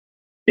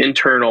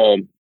internal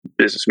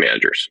business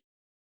managers.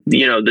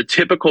 The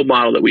typical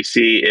model that we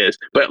see is,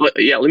 but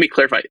yeah, let me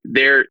clarify.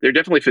 They're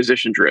definitely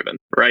physician driven,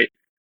 right?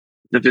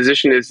 The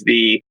physician is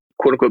the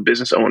quote unquote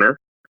business owner.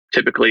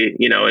 Typically,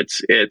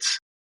 it's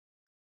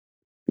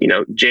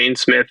Jane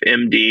Smith,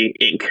 MD,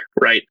 Inc.,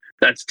 right?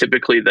 That's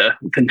typically the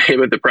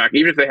name of the practice.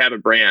 Even if they have a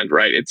brand,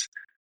 right?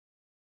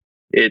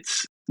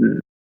 It's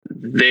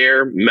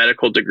their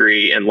medical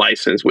degree and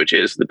license, which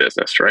is the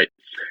business, right?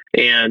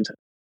 And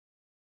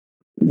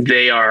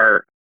they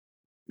are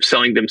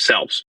selling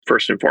themselves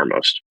first and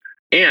foremost.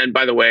 And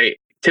by the way,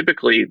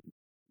 typically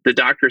the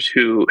doctors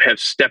who have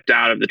stepped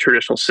out of the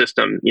traditional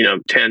system,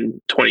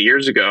 10, 20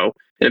 years ago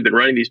and have been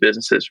running these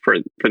businesses for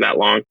that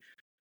long,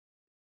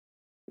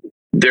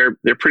 they're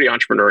pretty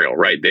entrepreneurial,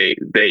 right?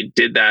 They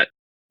did that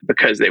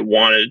because they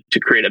wanted to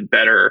create a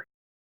better,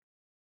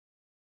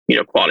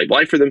 quality of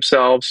life for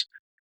themselves,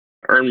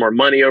 earn more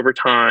money over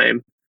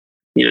time,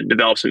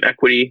 develop some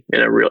equity in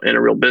a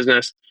real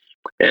business.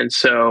 And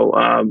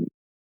so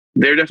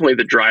they're definitely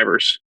the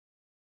drivers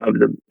of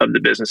the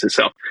business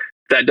itself.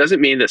 That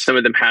doesn't mean that some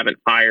of them haven't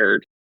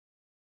hired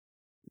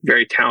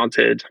very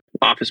talented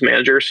office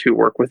managers who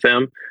work with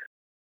them.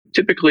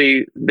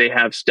 Typically, they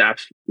have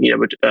staff,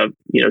 of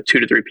 2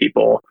 to 3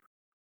 people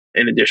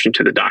in addition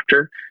to the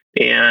doctor,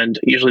 and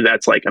usually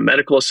that's like a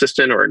medical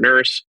assistant or a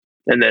nurse,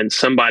 and then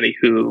somebody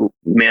who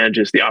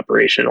manages the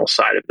operational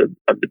side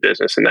of the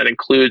business, and that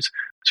includes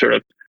sort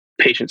of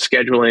patient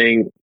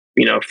scheduling,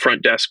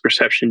 front desk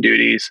reception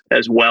duties,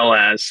 as well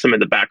as some of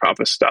the back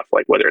office stuff,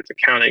 like whether it's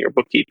accounting or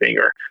bookkeeping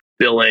or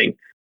billing.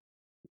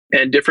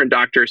 And different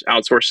doctors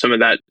outsource some of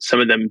that.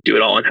 Some of them do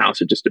it all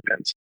in-house. It just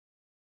depends.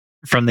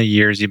 From the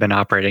years you've been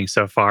operating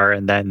so far,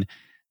 and then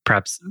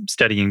perhaps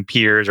studying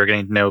peers or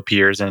getting to know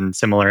peers in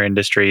similar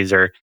industries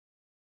or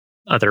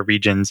other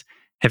regions,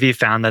 have you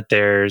found that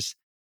there's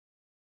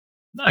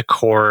a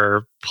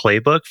core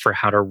playbook for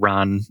how to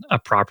run a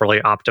properly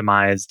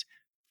optimized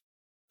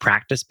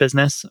practice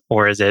business,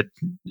 or is it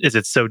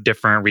so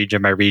different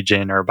region by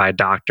region or by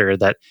doctor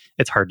that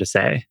it's hard to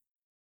say?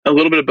 A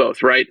little bit of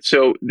both, right?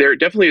 So there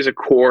definitely is a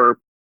core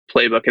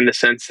playbook in the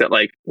sense that,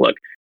 like, look,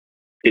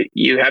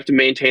 you have to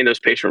maintain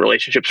those patient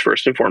relationships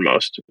first and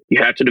foremost.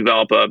 You have to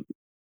develop a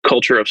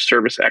culture of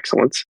service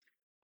excellence.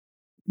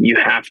 You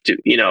have to,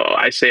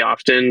 I say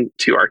often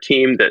to our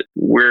team that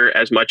we're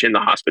as much in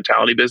the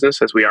hospitality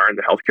business as we are in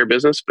the healthcare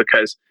business,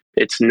 because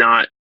it's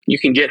not, you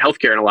can get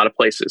healthcare in a lot of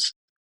places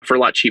for a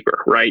lot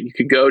cheaper, right? You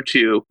could go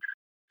to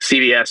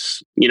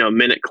CVS,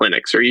 minute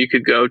clinics, or you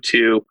could go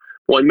to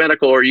One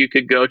Medical, or you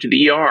could go to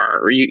the ER,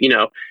 or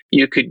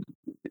you could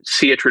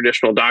see a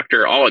traditional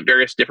doctor, all at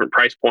various different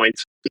price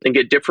points, and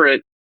get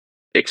different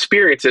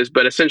experiences.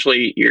 But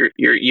essentially,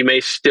 you may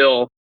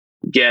still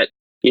get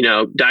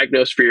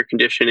diagnosed for your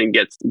condition and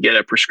get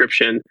a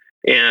prescription,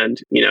 and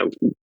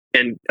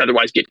and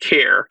otherwise get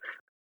care.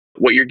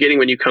 What you're getting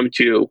when you come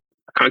to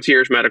a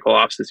concierge medical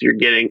office is you're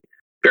getting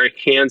very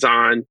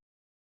hands-on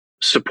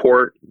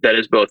support that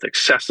is both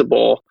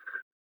accessible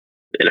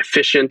and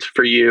efficient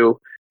for you,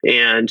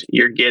 and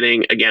you're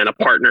getting, again, a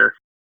partner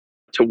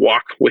to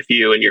walk with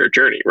you in your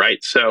journey,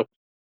 right? So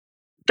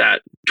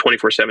that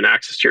 24/7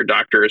 access to your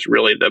doctor is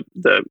really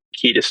the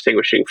key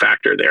distinguishing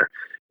factor there.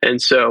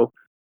 And so,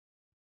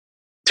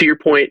 to your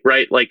point,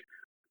 right, like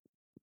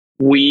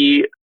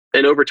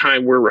and over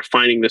time we're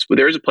refining this, but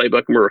there is a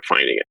playbook and we're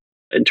refining it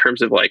in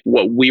terms of like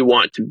what we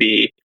want to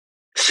be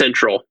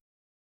central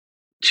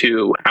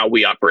to how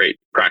we operate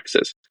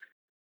practices.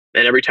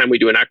 And every time we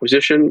do an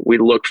acquisition, we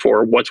look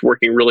for what's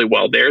working really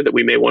well there that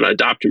we may want to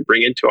adopt and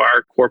bring into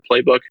our core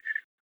playbook.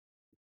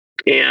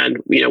 And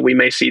we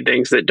may see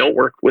things that don't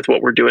work with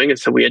what we're doing, and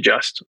so we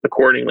adjust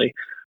accordingly.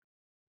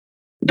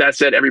 That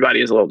said,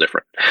 everybody is a little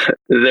different.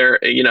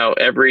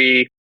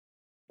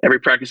 Every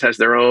practice has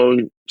their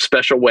own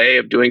special way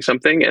of doing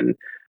something, and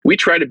we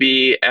try to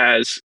be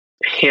as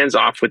hands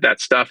off with that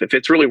stuff. If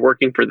it's really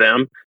working for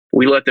them,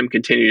 we let them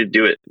continue to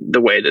do it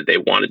the way that they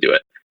want to do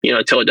it,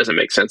 until it doesn't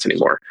make sense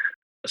anymore.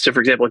 So,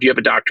 for example, if you have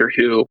a doctor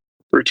who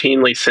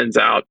routinely sends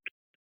out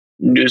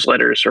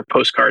newsletters or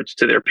postcards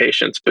to their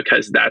patients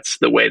because that's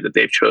the way that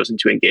they've chosen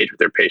to engage with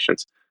their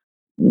patients,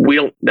 we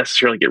don't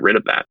necessarily get rid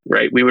of that,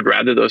 right? We would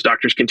rather those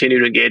doctors continue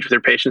to engage with their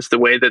patients the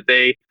way that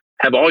they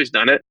have always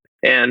done it,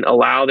 and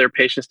allow their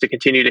patients to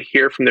continue to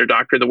hear from their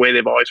doctor the way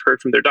they've always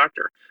heard from their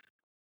doctor.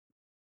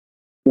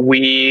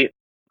 We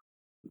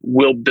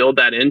will build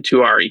that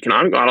into our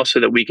economic model so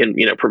that we can,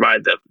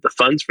 provide the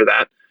funds for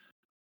that.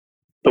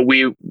 But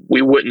we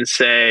wouldn't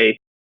say,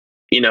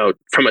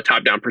 from a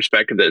top-down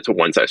perspective, that it's a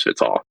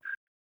one-size-fits-all.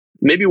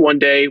 Maybe one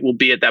day we'll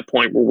be at that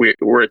point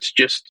where it's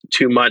just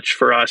too much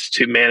for us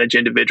to manage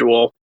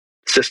individual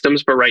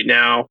systems. But right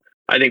now,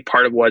 I think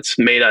part of what's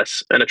made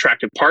us an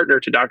attractive partner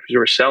to doctors who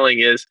are selling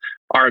is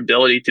our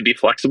ability to be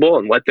flexible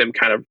and let them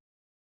kind of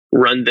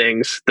run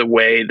things the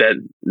way that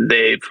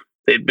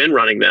they've been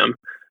running them.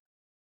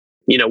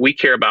 We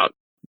care about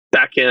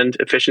back end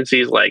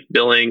efficiencies like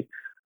billing,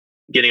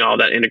 getting all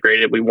that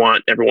integrated. We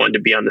want everyone to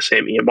be on the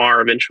same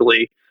EMR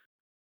eventually,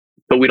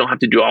 but we don't have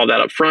to do all that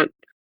up front.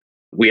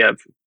 We have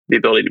the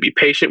ability to be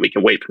patient. We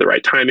can wait for the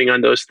right timing on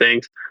those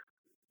things.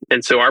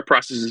 And so our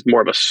process is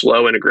more of a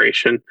slow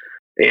integration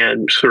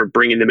and sort of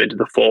bringing them into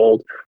the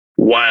fold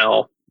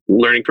while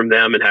learning from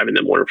them and having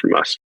them learn from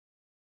us.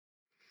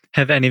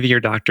 Have any of your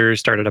doctors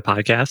started a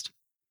podcast?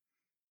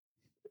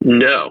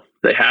 No,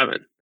 they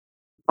haven't.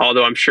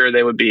 Although I'm sure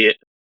they would be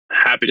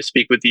happy to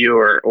speak with you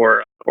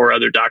or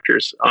other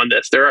doctors on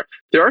this. There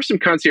are some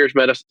concierge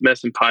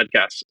medicine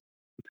podcasts.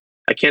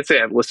 I can't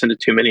say I've listened to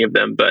too many of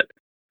them, but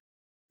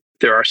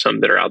there are some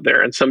that are out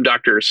there. And some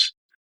doctors,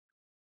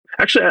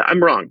 actually,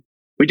 I'm wrong.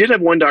 We did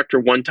have one doctor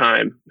one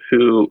time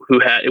who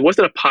had, it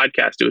wasn't a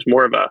podcast, it was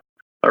more of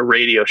a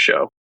radio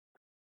show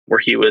where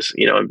he was,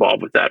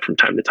 involved with that from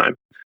time to time.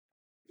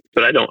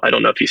 But I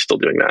don't know if he's still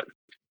doing that.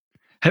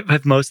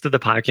 Have most of the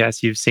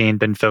podcasts you've seen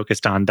been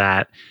focused on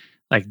that,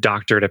 like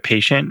doctor to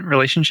patient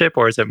relationship,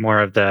 or is it more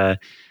of the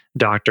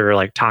doctor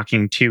like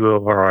talking to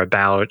or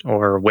about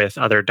or with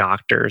other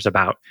doctors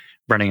about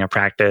running a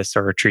practice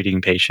or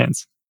treating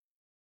patients?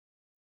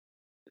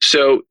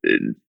 So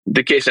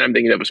the case that I'm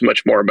thinking of was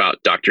much more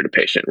about doctor to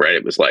patient, right?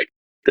 It was like,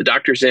 the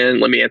doctor's in,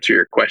 let me answer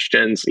your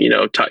questions,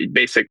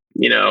 basic,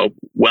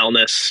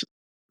 wellness,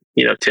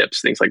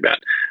 tips, things like that.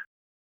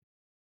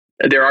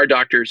 There are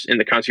doctors in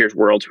the concierge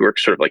world who are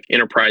sort of like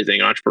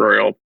enterprising,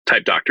 entrepreneurial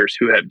type doctors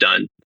who have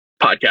done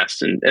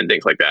podcasts and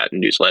things like that,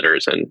 and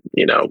newsletters and,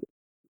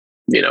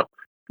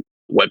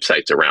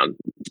 websites around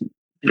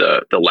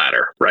the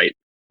latter, right?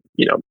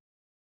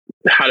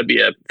 How to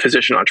be a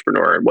physician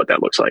entrepreneur and what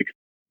that looks like.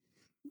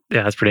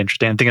 Yeah, that's pretty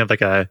interesting. I'm thinking of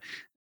like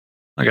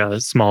a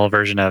small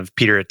version of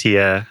Peter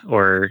Attia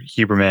or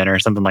Huberman or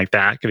something like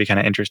that. Could be kind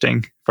of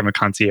interesting from a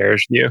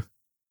concierge view.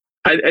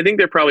 I think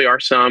there probably are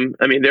some.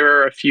 I mean, there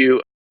are a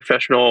few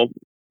professional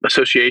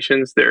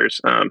associations. There's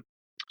a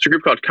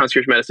group called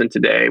Concierge Medicine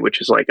Today,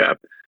 which is like a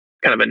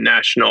kind of a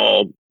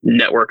national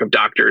network of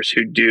doctors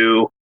who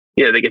do,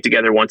 they get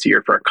together once a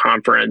year for a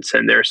conference,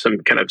 and there's some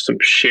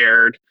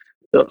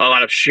a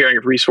lot of sharing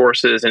of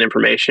resources and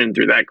information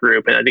through that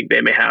group. And I think they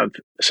may have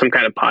some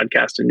kind of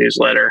podcast and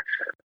newsletter.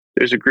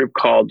 There's a group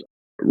called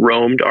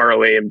Roamed,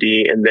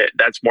 ROAMD, and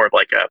that's more of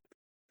like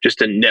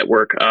just a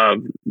network of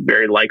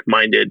very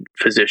like-minded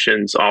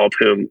physicians, all of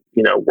whom,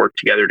 work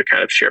together to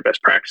kind of share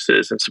best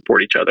practices and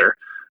support each other.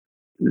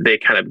 They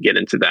kind of get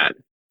into that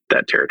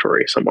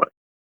territory somewhat.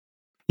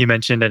 You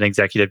mentioned an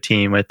executive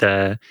team with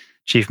the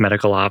chief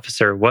medical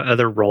officer. What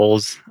other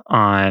roles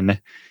on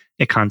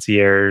a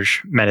concierge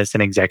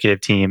medicine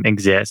executive team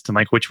exist, and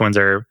like which ones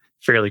are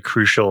fairly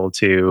crucial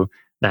to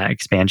that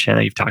expansion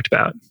that you've talked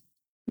about?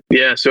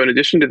 Yeah. So in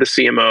addition to the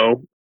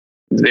CMO,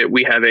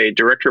 we have a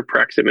director of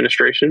practice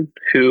administration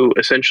who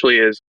essentially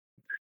is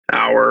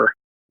our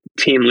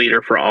team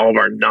leader for all of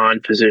our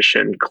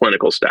non-physician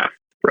clinical staff,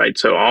 right?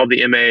 So all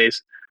the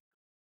MAs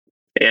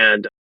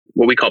and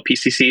what we call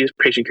PCCs,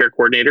 patient care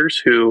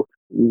coordinators, who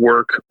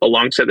work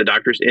alongside the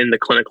doctors in the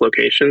clinic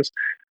locations,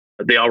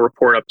 they all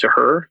report up to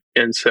her.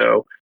 And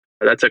so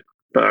that's a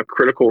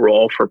critical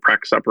role for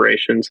practice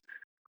operations.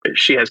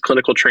 She has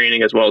clinical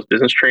training as well as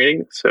business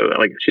training. So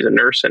like she's a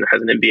nurse and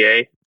has an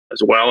MBA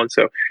as well. And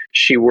so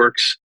she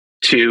works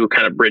to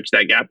kind of bridge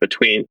that gap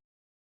between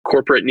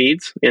corporate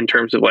needs in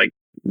terms of like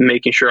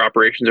making sure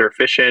operations are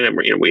efficient, and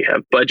we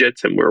have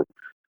budgets, and we're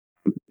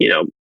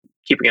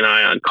keeping an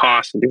eye on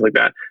costs and things like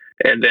that.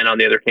 And then on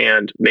the other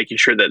hand, making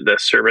sure that the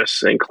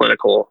service and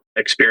clinical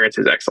experience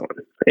is excellent.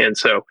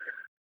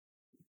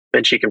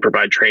 And she can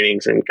provide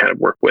trainings and kind of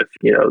work with,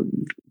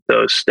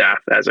 those staff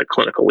as a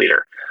clinical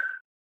leader.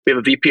 We have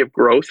a VP of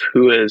growth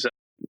who is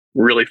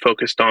really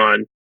focused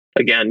on,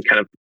 again, kind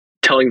of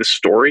telling the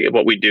story of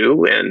what we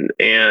do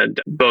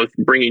and both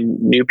bringing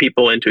new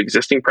people into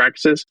existing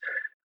practices,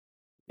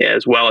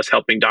 as well as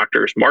helping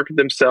doctors market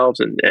themselves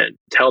and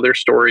tell their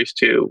stories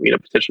to,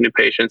 potential new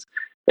patients.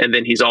 And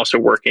then he's also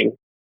working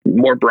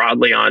more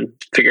broadly on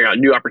figuring out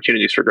new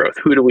opportunities for growth.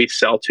 Who do we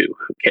sell to?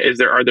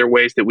 Are there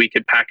ways that we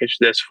could package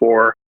this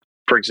for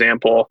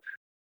example,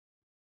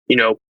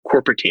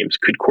 corporate teams?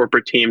 Could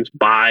corporate teams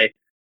buy,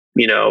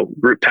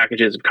 group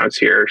packages of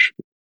concierge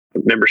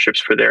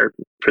memberships for their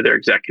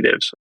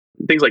executives,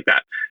 things like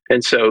that?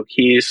 And so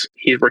he's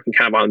working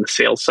kind of on the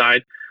sales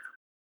side.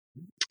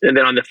 And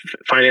then on the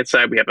finance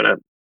side, we have a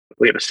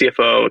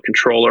CFO, a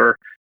controller,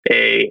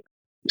 a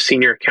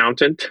senior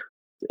accountant,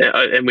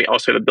 and we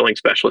also have a billing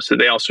specialist. So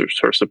they also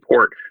sort of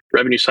support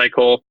revenue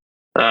cycle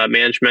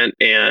management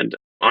and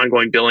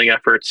ongoing billing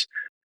efforts,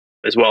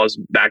 as well as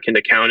back-end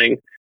accounting.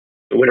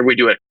 Whenever we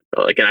do an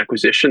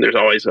acquisition, there's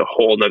always a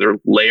whole another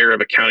layer of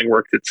accounting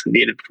work that's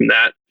needed from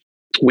that.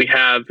 We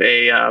have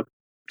an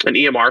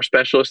EMR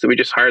specialist that we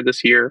just hired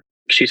this year.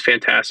 She's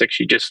fantastic.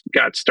 She just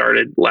got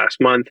started last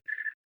month.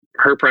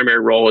 Her primary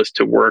role is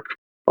to work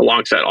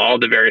alongside all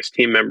the various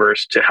team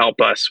members to help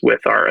us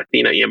with our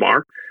Athena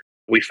EMR.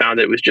 We found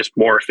it was just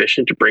more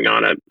efficient to bring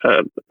on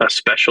a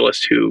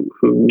specialist who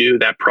knew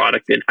that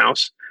product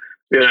in-house.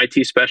 We have an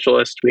IT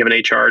specialist, we have an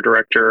HR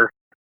director.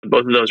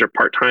 Both of those are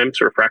part-time,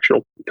 sort of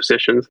fractional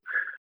positions.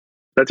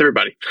 That's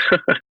everybody.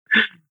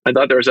 I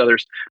thought there was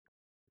others.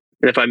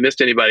 And if I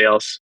missed anybody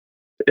else,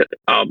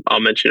 I'll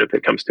mention if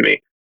it comes to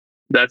me.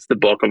 That's the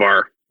bulk of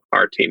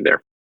our team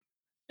there.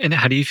 And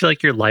how do you feel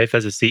like your life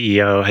as a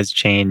CEO has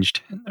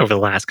changed over the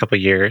last couple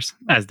of years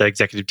as the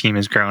executive team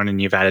has grown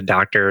and you've added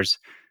doctors?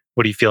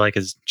 What do you feel like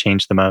has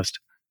changed the most?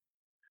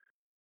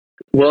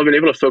 Well, I've been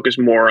able to focus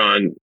more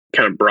on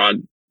kind of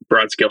broad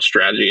scale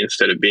strategy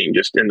instead of being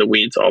just in the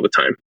weeds all the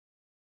time.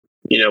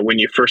 When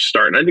you first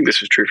start, and I think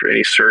this is true for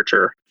any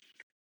searcher,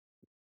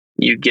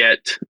 you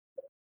get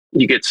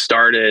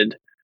started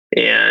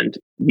and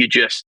you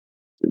just,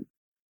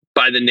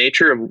 by the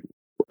nature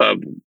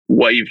of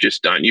what you've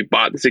just done, you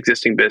bought this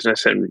existing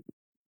business and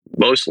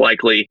most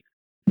likely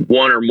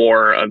one or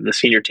more of the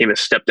senior team has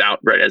stepped out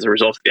right as a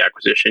result of the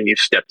acquisition. You've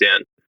stepped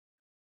in.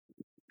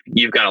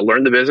 You've got to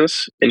learn the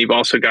business and you've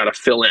also got to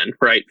fill in,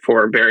 right,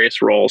 for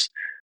various roles.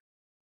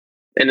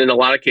 And in a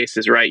lot of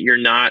cases, right, you're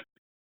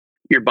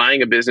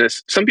buying a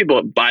business. Some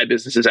people buy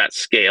businesses at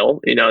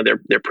scale.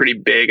 They're pretty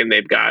big and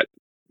they've got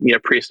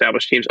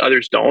pre-established teams.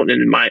 Others don't.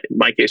 And in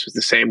my case was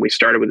the same. We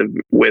started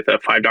with a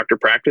 5-doctor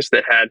practice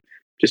that had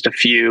just a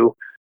few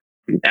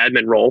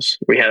admin roles.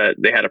 They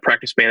had a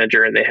practice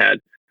manager and they had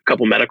a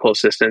couple medical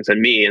assistants and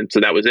me, and so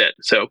that was it.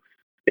 So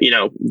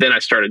then I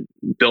started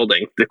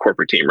building the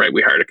corporate team. Right,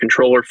 we hired a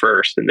controller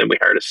first, and then we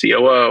hired a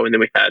COO, and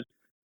then we had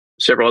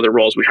several other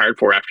roles we hired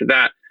for after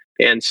that.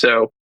 And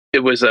so it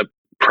was a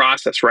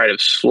process, right,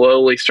 of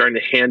slowly starting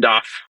to hand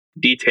off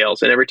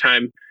details. And every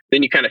time,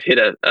 then you kind of hit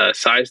a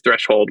size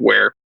threshold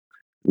where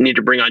you need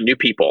to bring on new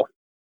people.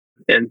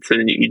 And so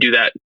then you do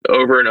that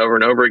over and over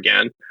and over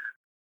again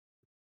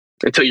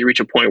until you reach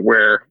a point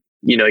where,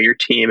 your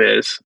team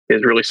is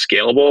really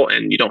scalable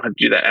and you don't have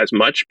to do that as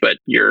much, but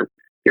you're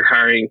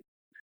hiring.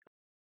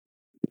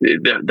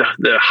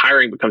 The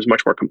hiring becomes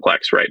much more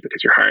complex, right?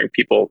 Because you're hiring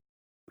people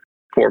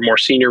for more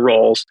senior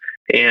roles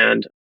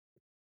and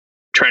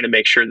trying to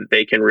make sure that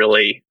they can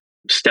really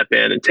step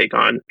in and take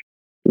on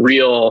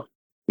real,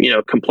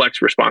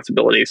 complex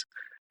responsibilities.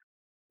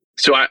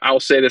 So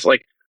I'll say this,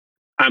 like,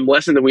 I'm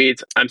less in the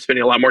weeds. I'm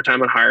spending a lot more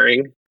time on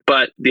hiring,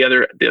 but the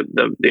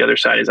other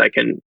side is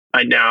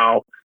I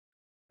now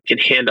can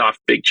hand off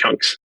big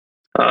chunks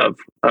of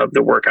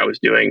the work I was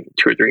doing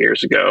 2 or 3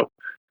 years ago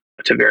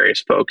to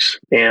various folks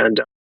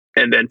and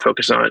then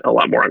focus on a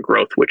lot more on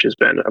growth, which has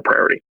been a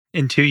priority.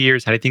 In 2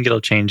 years, how do you think it'll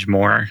change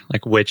more?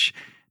 Like, which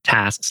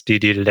tasks do you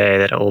do today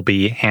that it will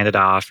be handed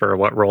off, or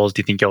what roles do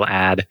you think you'll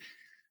add?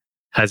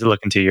 How does it look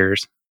in 2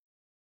 years?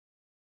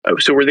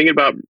 So we're thinking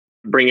about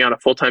bringing on a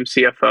full-time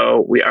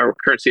CFO. Our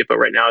current CFO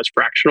right now is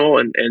fractional.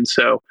 And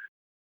so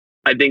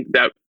I think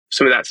that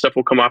some of that stuff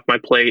will come off my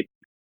plate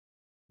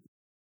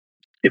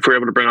if we're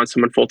able to bring on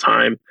someone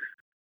full-time.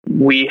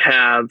 We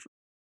have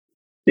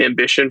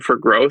ambition for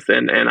growth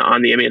and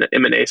on the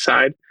M&A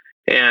side.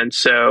 And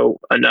so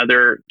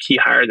another key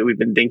hire that we've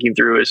been thinking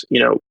through is,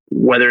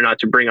 whether or not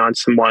to bring on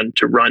someone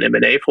to run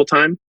M&A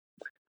full-time,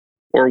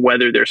 or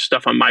whether there's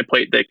stuff on my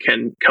plate that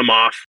can come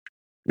off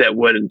that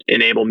would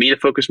enable me to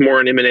focus more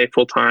on M&A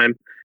full-time.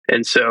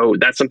 And so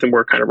that's something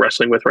we're kind of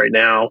wrestling with right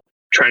now,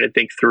 trying to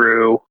think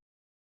through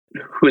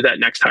who that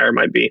next hire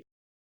might be.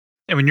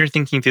 And when you're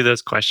thinking through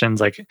those questions,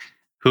 like,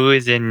 who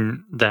is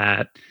in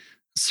that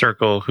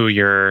circle who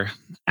you're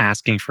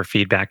asking for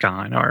feedback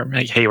on, or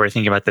like, hey, we're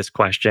thinking about this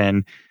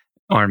question,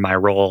 or in my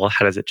role,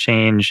 how does it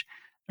change?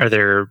 Are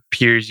there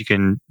peers you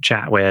can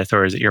chat with,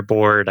 or is it your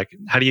board? Like,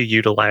 how do you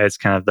utilize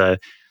kind of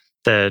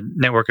the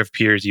network of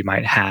peers you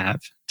might have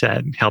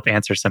to help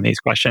answer some of these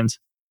questions?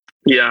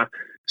 Yeah.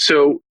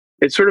 So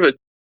it's sort of a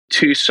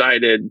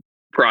two-sided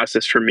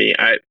process for me.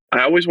 I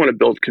always want to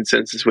build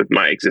consensus with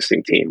my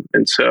existing team.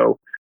 And so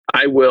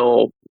I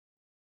will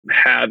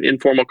have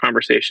informal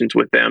conversations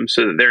with them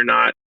so that they're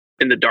not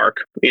in the dark,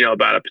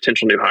 about a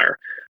potential new hire.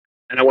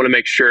 And I want to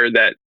make sure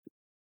that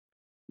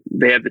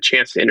they have the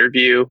chance to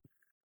interview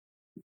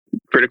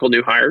critical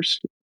new hires.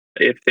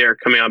 If they're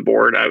coming on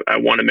board, I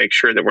want to make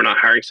sure that we're not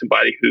hiring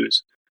somebody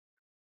who's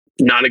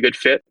not a good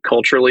fit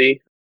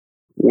culturally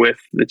with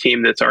the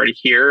team that's already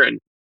here. And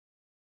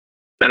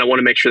I want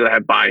to make sure that I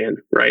have buy-in,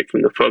 right,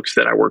 from the folks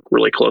that I work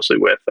really closely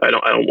with. I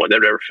don't want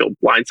them to ever feel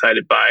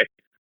blindsided by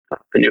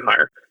a new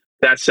hire.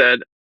 That said,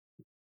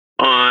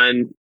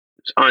 on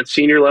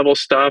senior level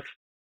stuff,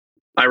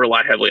 I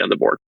rely heavily on the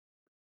board.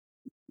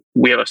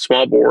 We have a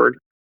small board,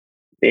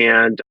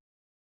 and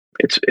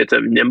it's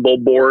a nimble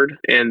board,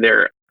 and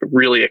they're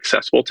really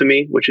accessible to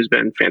me, which has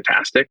been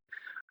fantastic.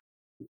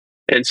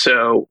 And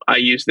so I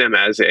use them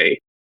as a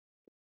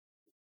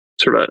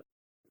sort of a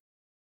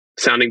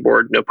sounding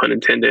board, no pun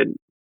intended.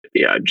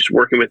 Yeah, I'm just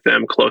working with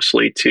them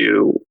closely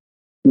to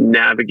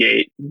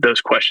navigate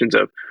those questions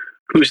of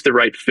who's the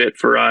right fit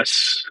for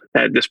us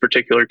at this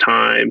particular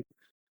time,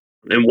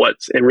 and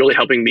really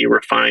helping me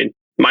refine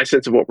my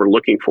sense of what we're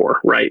looking for,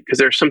 right? Because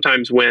there's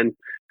sometimes when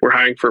we're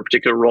hiring for a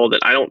particular role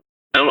that I don't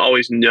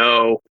always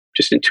know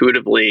just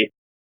intuitively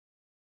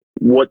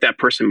what that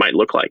person might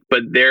look like,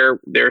 but their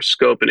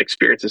scope and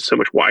experience is so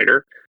much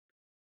wider,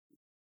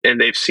 and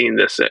they've seen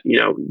this,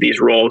 these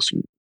roles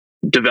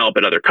develop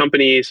at other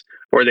companies,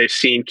 or they've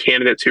seen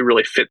candidates who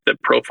really fit the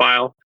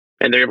profile,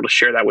 and they're able to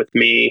share that with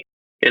me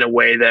in a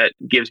way that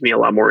gives me a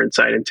lot more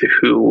insight into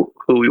who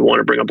we want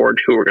to bring on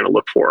board, who we're going to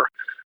look for.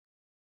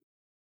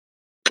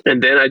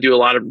 And then I do a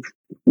lot of,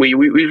 we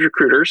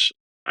recruiters,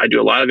 I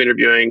do a lot of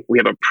interviewing. We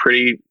have a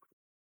pretty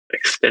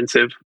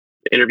extensive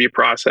interview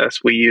process.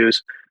 We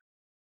use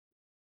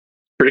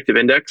predictive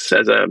index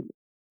as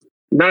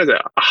not as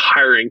a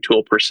hiring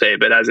tool per se,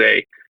 but as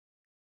a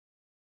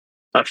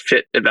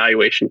fit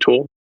evaluation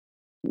tool.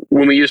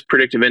 When we use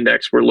predictive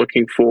index, we're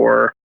looking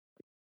for,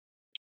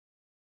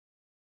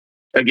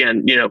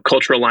 again,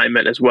 cultural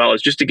alignment, as well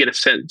as just to get a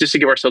sense, just to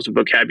give ourselves a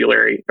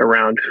vocabulary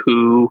around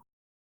who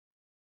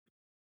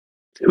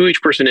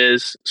each person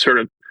is, sort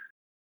of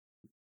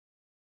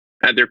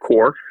at their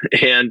core.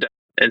 And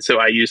so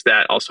I use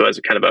that also as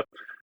a kind of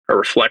a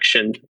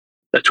reflection,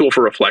 a tool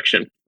for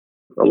reflection,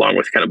 along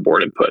with kind of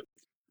board input.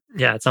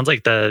 Yeah, it sounds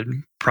like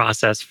the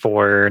process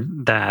for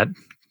that,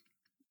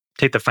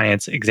 take the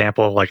finance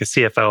example, like a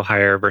CFO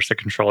hire versus a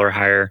controller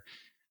hire,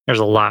 there's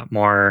a lot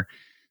more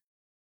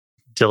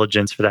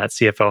diligence for that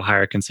CFO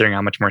hire, considering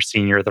how much more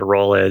senior the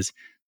role is.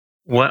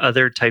 What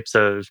other types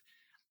of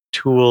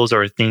tools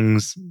or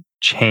things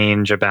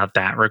change about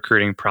that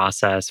recruiting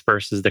process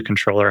versus the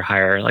controller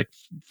hire? Like,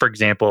 for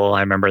example, I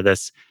remember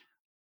this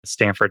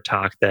Stanford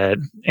talk that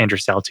Andrew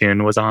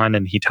Saltoon was on,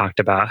 and he talked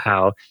about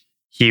how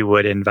he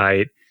would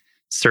invite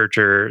search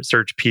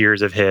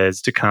peers of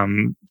his to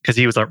come, because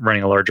he was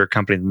running a larger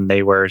company than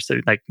they were. So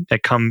like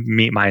come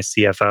meet my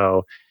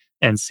CFO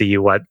and see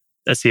what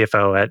a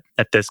CFO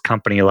at this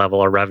company level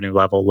or revenue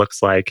level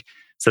looks like,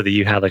 so that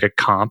you have like a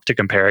comp to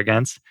compare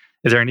against.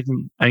 Is there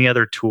any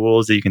other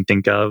tools that you can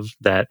think of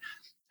that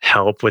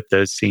help with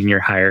those senior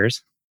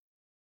hires?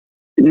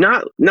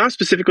 Not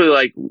specifically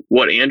like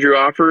what Andrew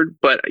offered,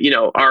 but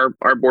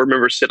our board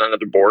members sit on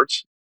other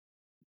boards,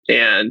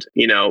 and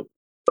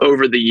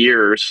over the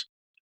years,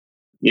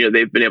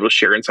 they've been able to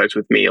share insights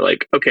with me,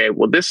 like, okay,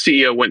 well, this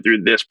CEO went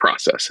through this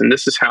process, and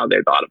this is how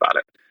they thought about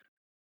it,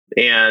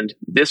 and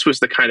this was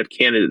the kind of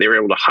candidate they were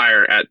able to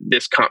hire at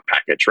this comp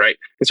package, right?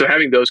 And so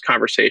having those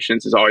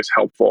conversations is always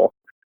helpful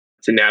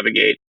to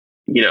navigate,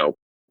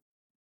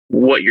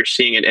 what you're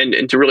seeing,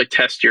 and to really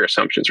test your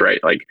assumptions, right?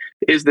 Like,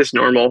 is this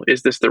normal?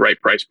 Is this the right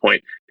price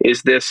point?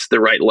 Is this the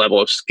right level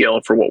of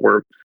skill for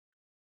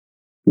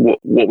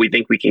what we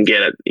think we can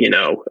get at,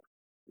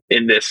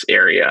 in this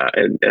area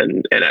and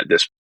at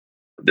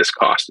this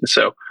cost? And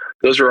so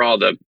those are all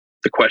the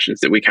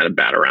questions that we kind of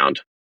bat around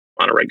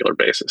on a regular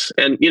basis.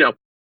 And,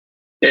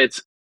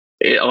 it's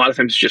a lot of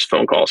times it's just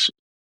phone calls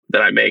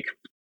that I make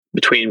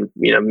between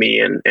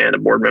me and a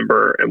board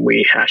member, and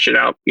we hash it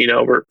out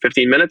over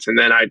 15 minutes, and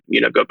then I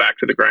go back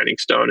to the grinding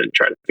stone and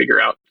try to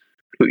figure out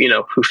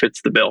who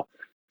fits the bill.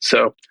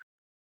 So,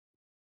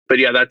 but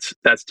yeah,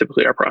 that's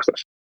typically our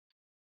process.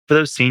 For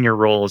those senior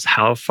roles,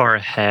 how far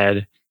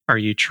ahead are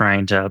you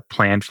trying to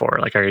plan for?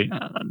 Like,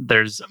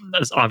 there's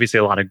obviously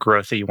a lot of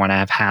growth that you want to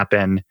have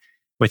happen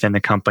within the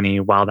company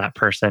while that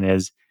person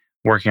is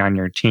working on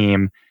your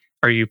team.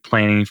 Are you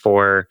planning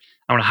for,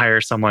 I want to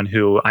hire someone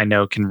who I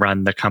know can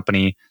run the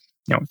company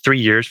 3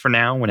 years from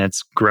now when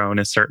it's grown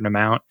a certain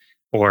amount,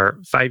 or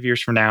 5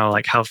 years from now?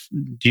 Like, how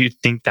do you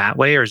think that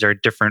way, or is there a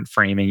different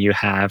framing you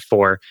have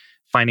for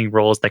finding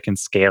roles that can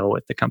scale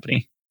with the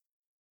company?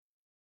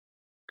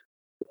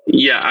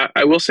 Yeah,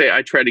 I will say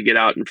I try to get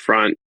out in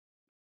front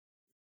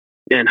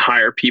and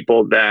hire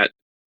people that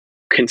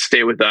can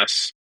stay with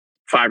us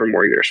 5 or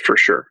more years for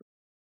sure.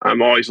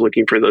 I'm always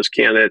looking for those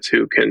candidates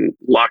who can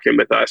lock in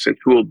with us and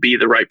who will be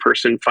the right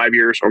person 5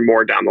 years or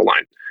more down the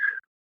line.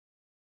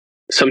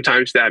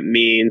 Sometimes that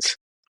means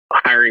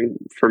hiring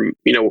for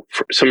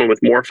someone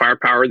with more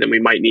firepower than we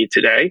might need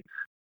today.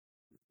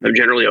 I'm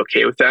generally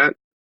okay with that,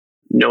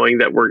 knowing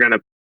that we're going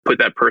to put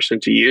that person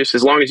to use,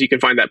 as long as you can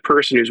find that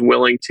person who's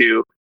willing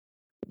to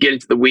get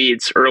into the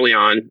weeds early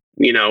on,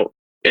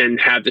 and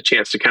have the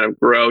chance to kind of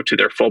grow to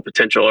their full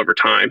potential over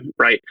time,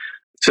 right?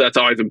 So that's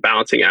always a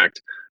balancing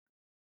act.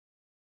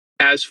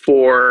 As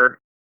for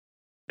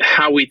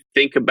how we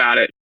think about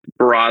it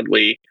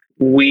broadly,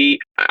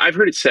 I've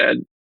heard it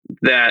said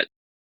that,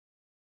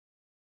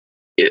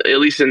 at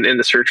least in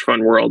the search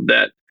fund world,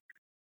 that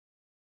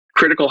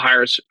critical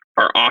hires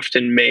are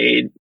often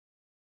made,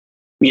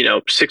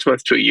 6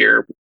 months to a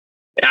year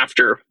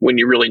after, when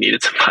you really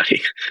needed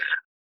somebody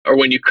or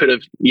when you could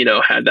have,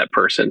 had that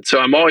person. So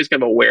I'm always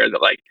kind of aware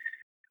that, like,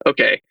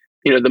 okay,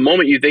 the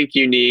moment you think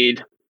you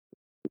need,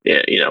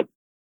 I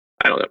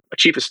don't know, a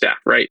chief of staff,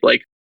 right?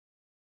 Like,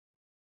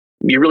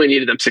 you really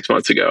needed them 6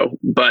 months ago,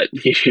 but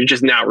you're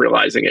just now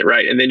realizing it,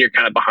 right? And then you're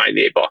kind of behind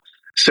the 8 ball.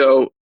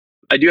 So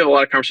I do have a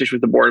lot of conversation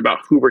with the board about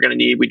who we're going to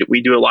need.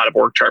 We do a lot of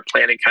org chart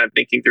planning, kind of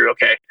thinking through,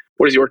 okay,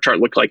 what does the org chart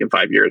look like in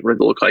 5 years? What does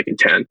it look like in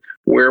 10?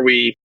 Where are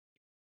we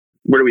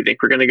where do we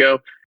think we're going to go?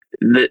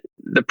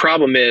 The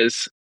problem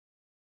is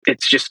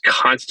it's just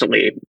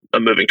constantly a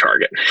moving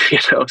target,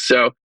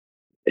 So,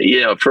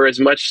 for as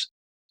much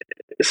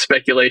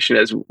speculation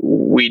as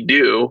we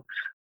do,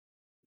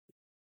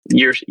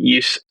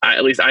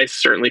 at least I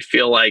certainly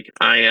feel like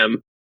I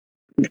am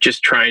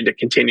just trying to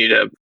continue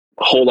to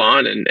hold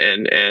on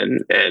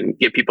and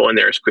get people in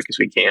there as quick as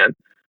we can,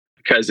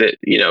 because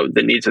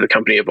the needs of the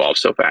company evolve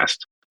so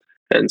fast.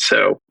 And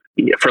so,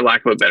 for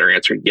lack of a better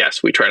answer,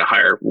 yes, we try to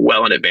hire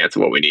well in advance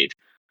of what we need.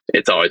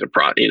 It's always a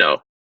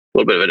little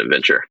bit of an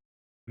adventure.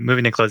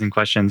 Moving to closing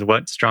questions,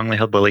 what strongly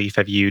held belief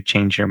have you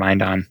changed your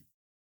mind on?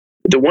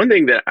 The one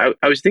thing that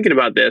I was thinking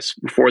about this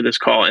before this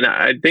call, and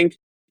I think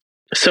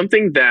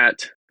something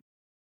that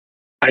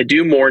I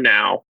do more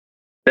now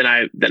than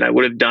I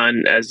would have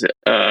done as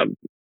 4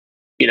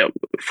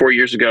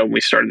 years ago when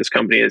we started this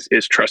company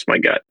is trust my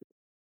gut.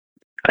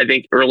 I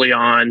think early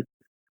on,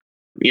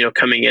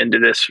 coming into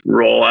this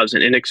role, I was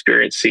an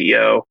inexperienced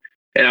CEO,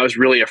 and I was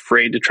really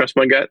afraid to trust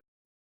my gut.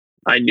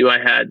 I knew I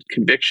had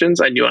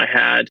convictions. I knew I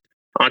had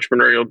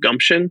entrepreneurial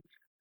gumption,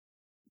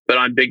 but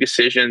on big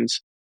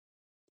decisions,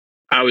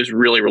 I was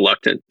really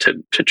reluctant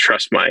to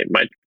trust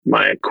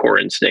my core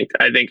instinct.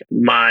 I think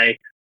my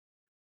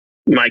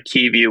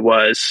key view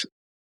was,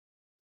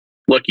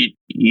 look,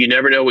 you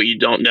never know what you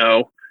don't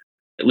know,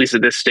 at least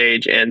at this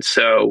stage, and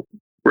so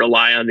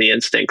rely on the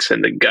instincts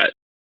and the gut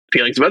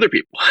feelings of other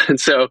people. And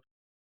so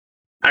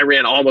I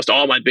ran almost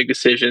all my big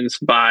decisions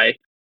by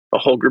a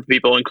whole group of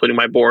people, including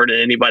my board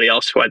and anybody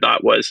else who I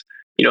thought was,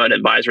 an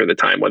advisor at the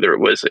time, whether it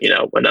was,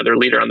 another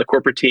leader on the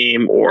corporate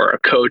team or a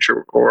coach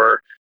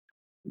or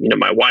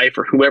my wife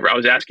or whoever. I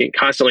was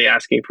constantly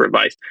asking for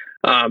advice.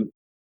 I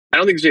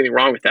don't think there's anything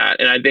wrong with that.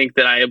 And I think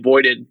that I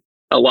avoided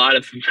a lot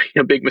of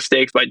big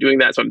mistakes by doing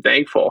that. So I'm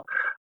thankful.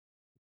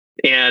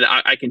 And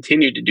I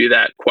continue to do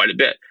that quite a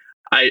bit.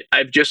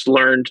 I've just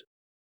learned,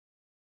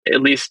 at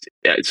least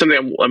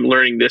something I'm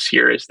learning this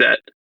year, is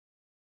that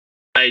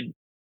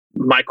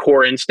my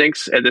core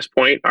instincts at this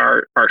point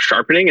are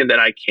sharpening, and that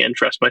I can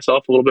trust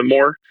myself a little bit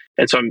more.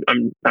 And so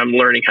I'm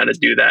learning how to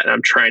do that, and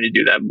I'm trying to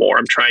do that more.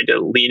 I'm trying to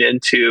lean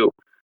into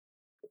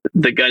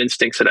the gut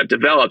instincts that I've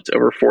developed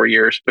over 4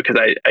 years, because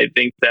I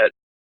think that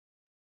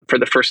for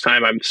the first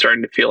time, I'm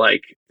starting to feel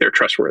like they're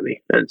trustworthy.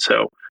 And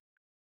so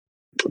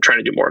I'm trying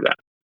to do more of that.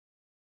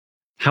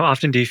 How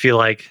often do you feel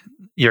like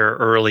your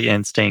early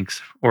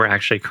instincts were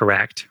actually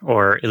correct,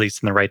 or at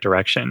least in the right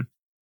direction?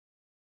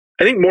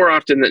 I think more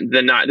often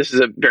than not, this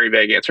is a very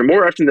vague answer.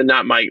 More often than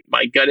not, my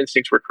gut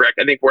instincts were correct.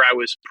 I think where I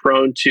was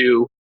prone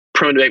to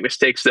make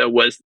mistakes, though,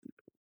 was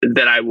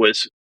that I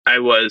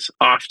was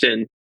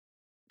often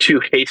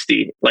too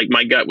hasty. Like,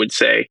 my gut would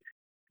say,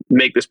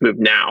 make this move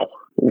now,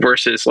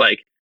 versus like,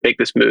 make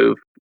this move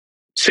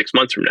 6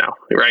 months from now,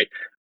 right?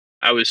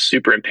 I was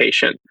super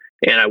impatient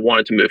and I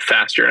wanted to move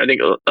faster. And I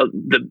think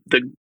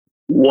the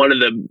one of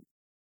the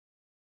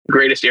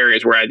greatest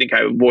areas where I think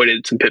I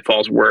avoided some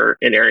pitfalls were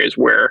in areas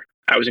where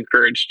I was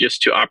encouraged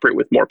just to operate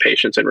with more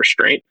patience and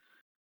restraint,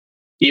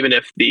 even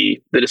if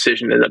the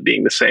decision ended up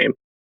being the same,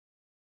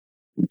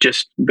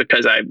 just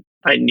because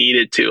I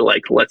needed to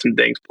let some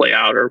things play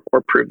out or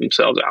prove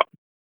themselves out.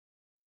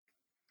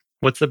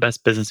 What's the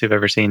best business you've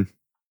ever seen?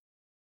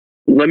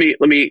 Let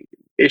me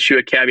issue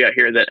a caveat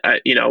here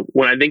that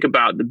when I think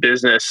about the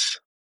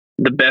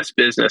best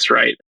business,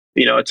 right?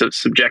 It's a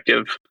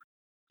subjective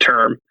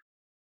term.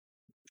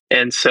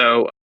 And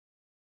so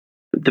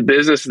the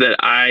business that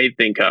I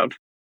think of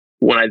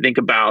when I think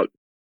about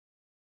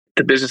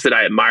the business that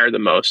I admire the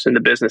most and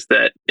the business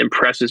that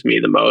impresses me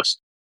the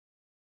most,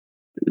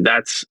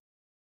 that's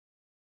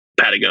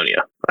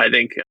Patagonia. I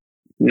think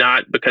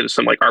not because of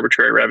some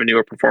arbitrary revenue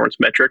or performance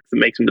metric that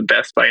makes them the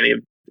best by any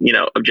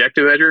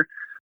objective measure,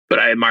 but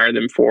I admire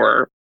them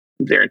for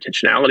their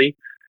intentionality.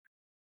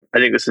 I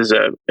think this is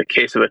a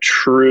case of a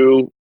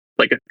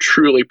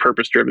truly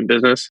purpose-driven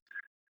business.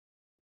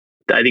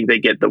 I think they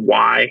get the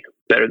why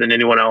better than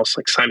anyone else.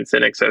 Like Simon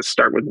Sinek says,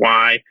 start with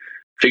why,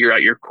 figure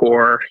out your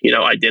core,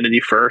 identity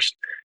first.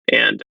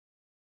 And,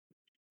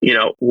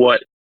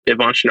 what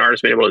Yvon Chouinard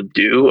has been able to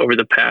do over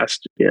the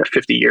past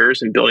 50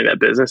 years in building that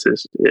business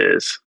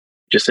is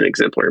just an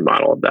exemplary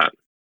model of that.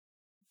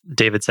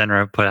 David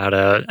Senra put out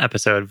an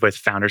episode with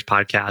Founders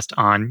Podcast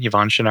on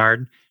Yvon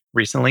Chouinard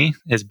recently.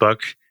 His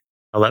book,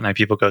 I'll Let My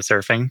People Go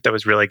Surfing, that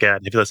was really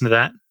good. Have you listened to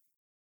that?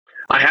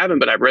 I haven't,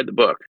 but I've read the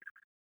book.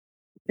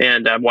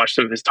 And I've watched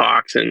some of his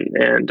talks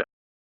and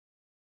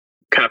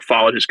kind of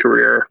followed his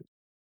career,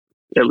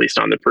 at least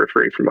on the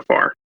periphery from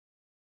afar.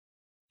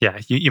 Yeah,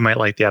 you might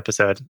like the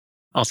episode.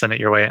 I'll send it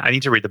your way. I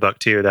need to read the book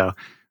too, though.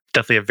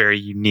 Definitely a very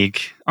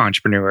unique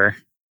entrepreneur.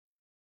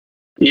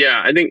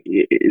 Yeah, I think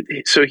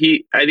so.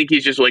 I think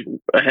he's just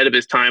ahead of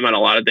his time on a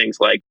lot of things,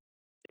 like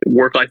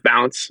work-life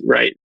balance,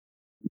 right?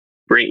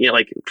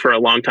 For a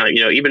long time,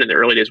 even in the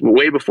early days,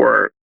 way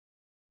before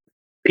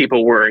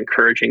people were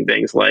encouraging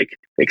things like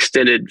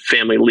extended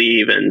family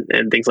leave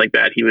and things like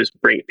that.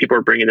 People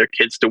were bringing their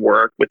kids to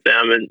work with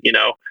them, and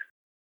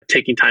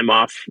taking time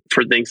off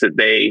for things that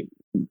they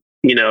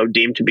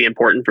deemed to be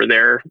important for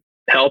their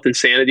health and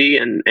sanity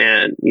and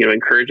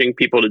encouraging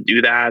people to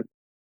do that.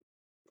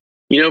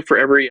 For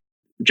every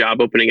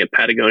job opening at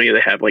Patagonia, they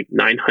have like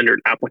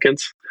 900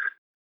 applicants.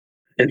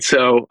 And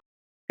so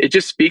it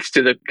just speaks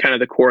to the kind of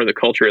the core of the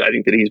culture that I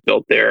think that he's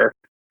built there.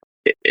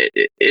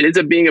 It ends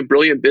up being a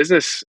brilliant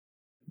business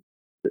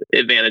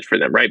advantage for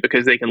them, right?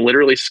 Because they can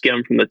literally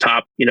skim from the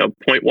top,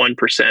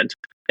 0.1%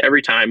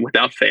 every time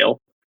without fail.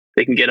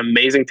 They can get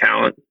amazing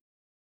talent.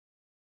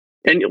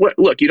 And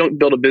look, you don't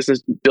build a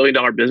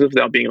billion-dollar business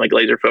without being like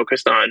laser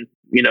focused on,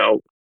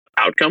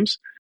 outcomes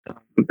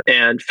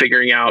and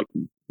figuring out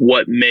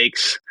what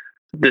makes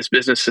this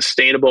business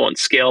sustainable and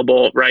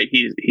scalable, right?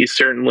 He's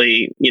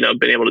certainly,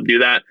 been able to do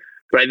that.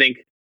 But I think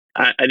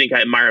I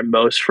admire him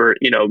most for,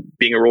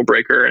 being a rule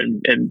breaker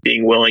and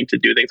being willing to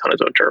do things on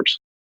his own terms.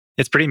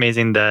 It's pretty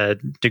amazing the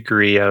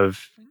degree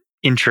of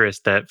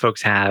interest that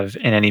folks have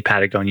in any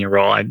Patagonia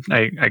role. I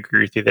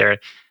agree with you there.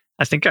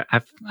 I think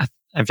I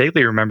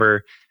vaguely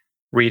remember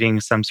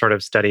reading some sort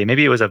of study,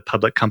 maybe it was of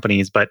public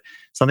companies, but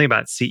something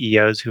about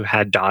CEOs who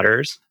had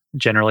daughters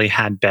generally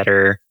had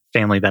better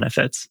family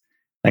benefits,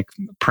 like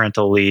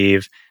parental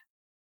leave,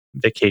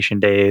 vacation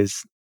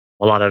days.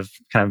 A lot of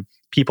kind of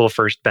people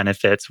first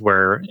benefits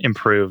were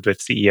improved with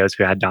CEOs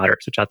who had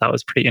daughters, which I thought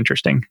was pretty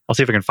interesting. I'll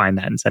see if I can find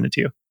that and send it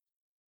to you.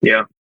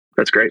 Yeah,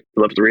 that's great.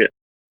 I'd love to read it.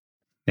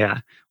 Yeah.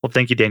 Well,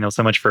 thank you, Daniel,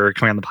 so much for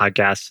coming on the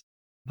podcast.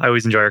 I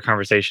always enjoy our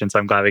conversation, so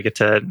I'm glad we get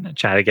to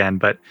chat again,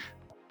 but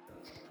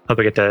hope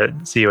I get to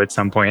see you at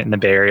some point in the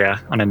Bay Area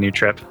on a new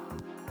trip.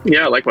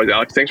 Yeah, likewise,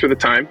 Alex. Thanks for the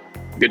time.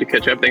 Good to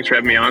catch up. Thanks for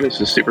having me on. This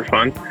is super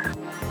fun.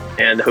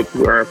 And hope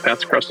our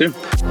paths cross soon.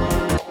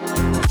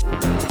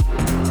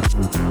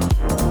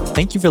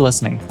 Thank you for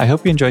listening. I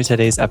hope you enjoyed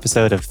today's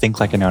episode of Think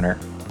Like an Owner.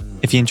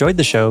 If you enjoyed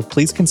the show,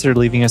 please consider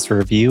leaving us a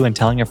review and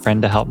telling a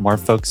friend to help more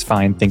folks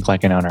find Think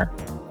Like an Owner.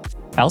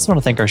 I also want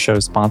to thank our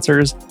show's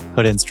sponsors,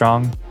 Hood &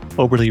 Strong,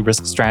 Oberly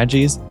Risk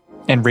Strategies,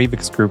 and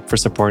Ravix Group for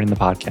supporting the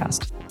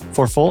podcast.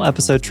 For full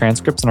episode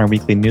transcripts and our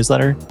weekly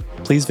newsletter,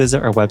 please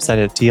visit our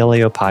website at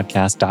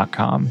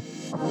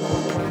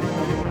tlaopodcast.com.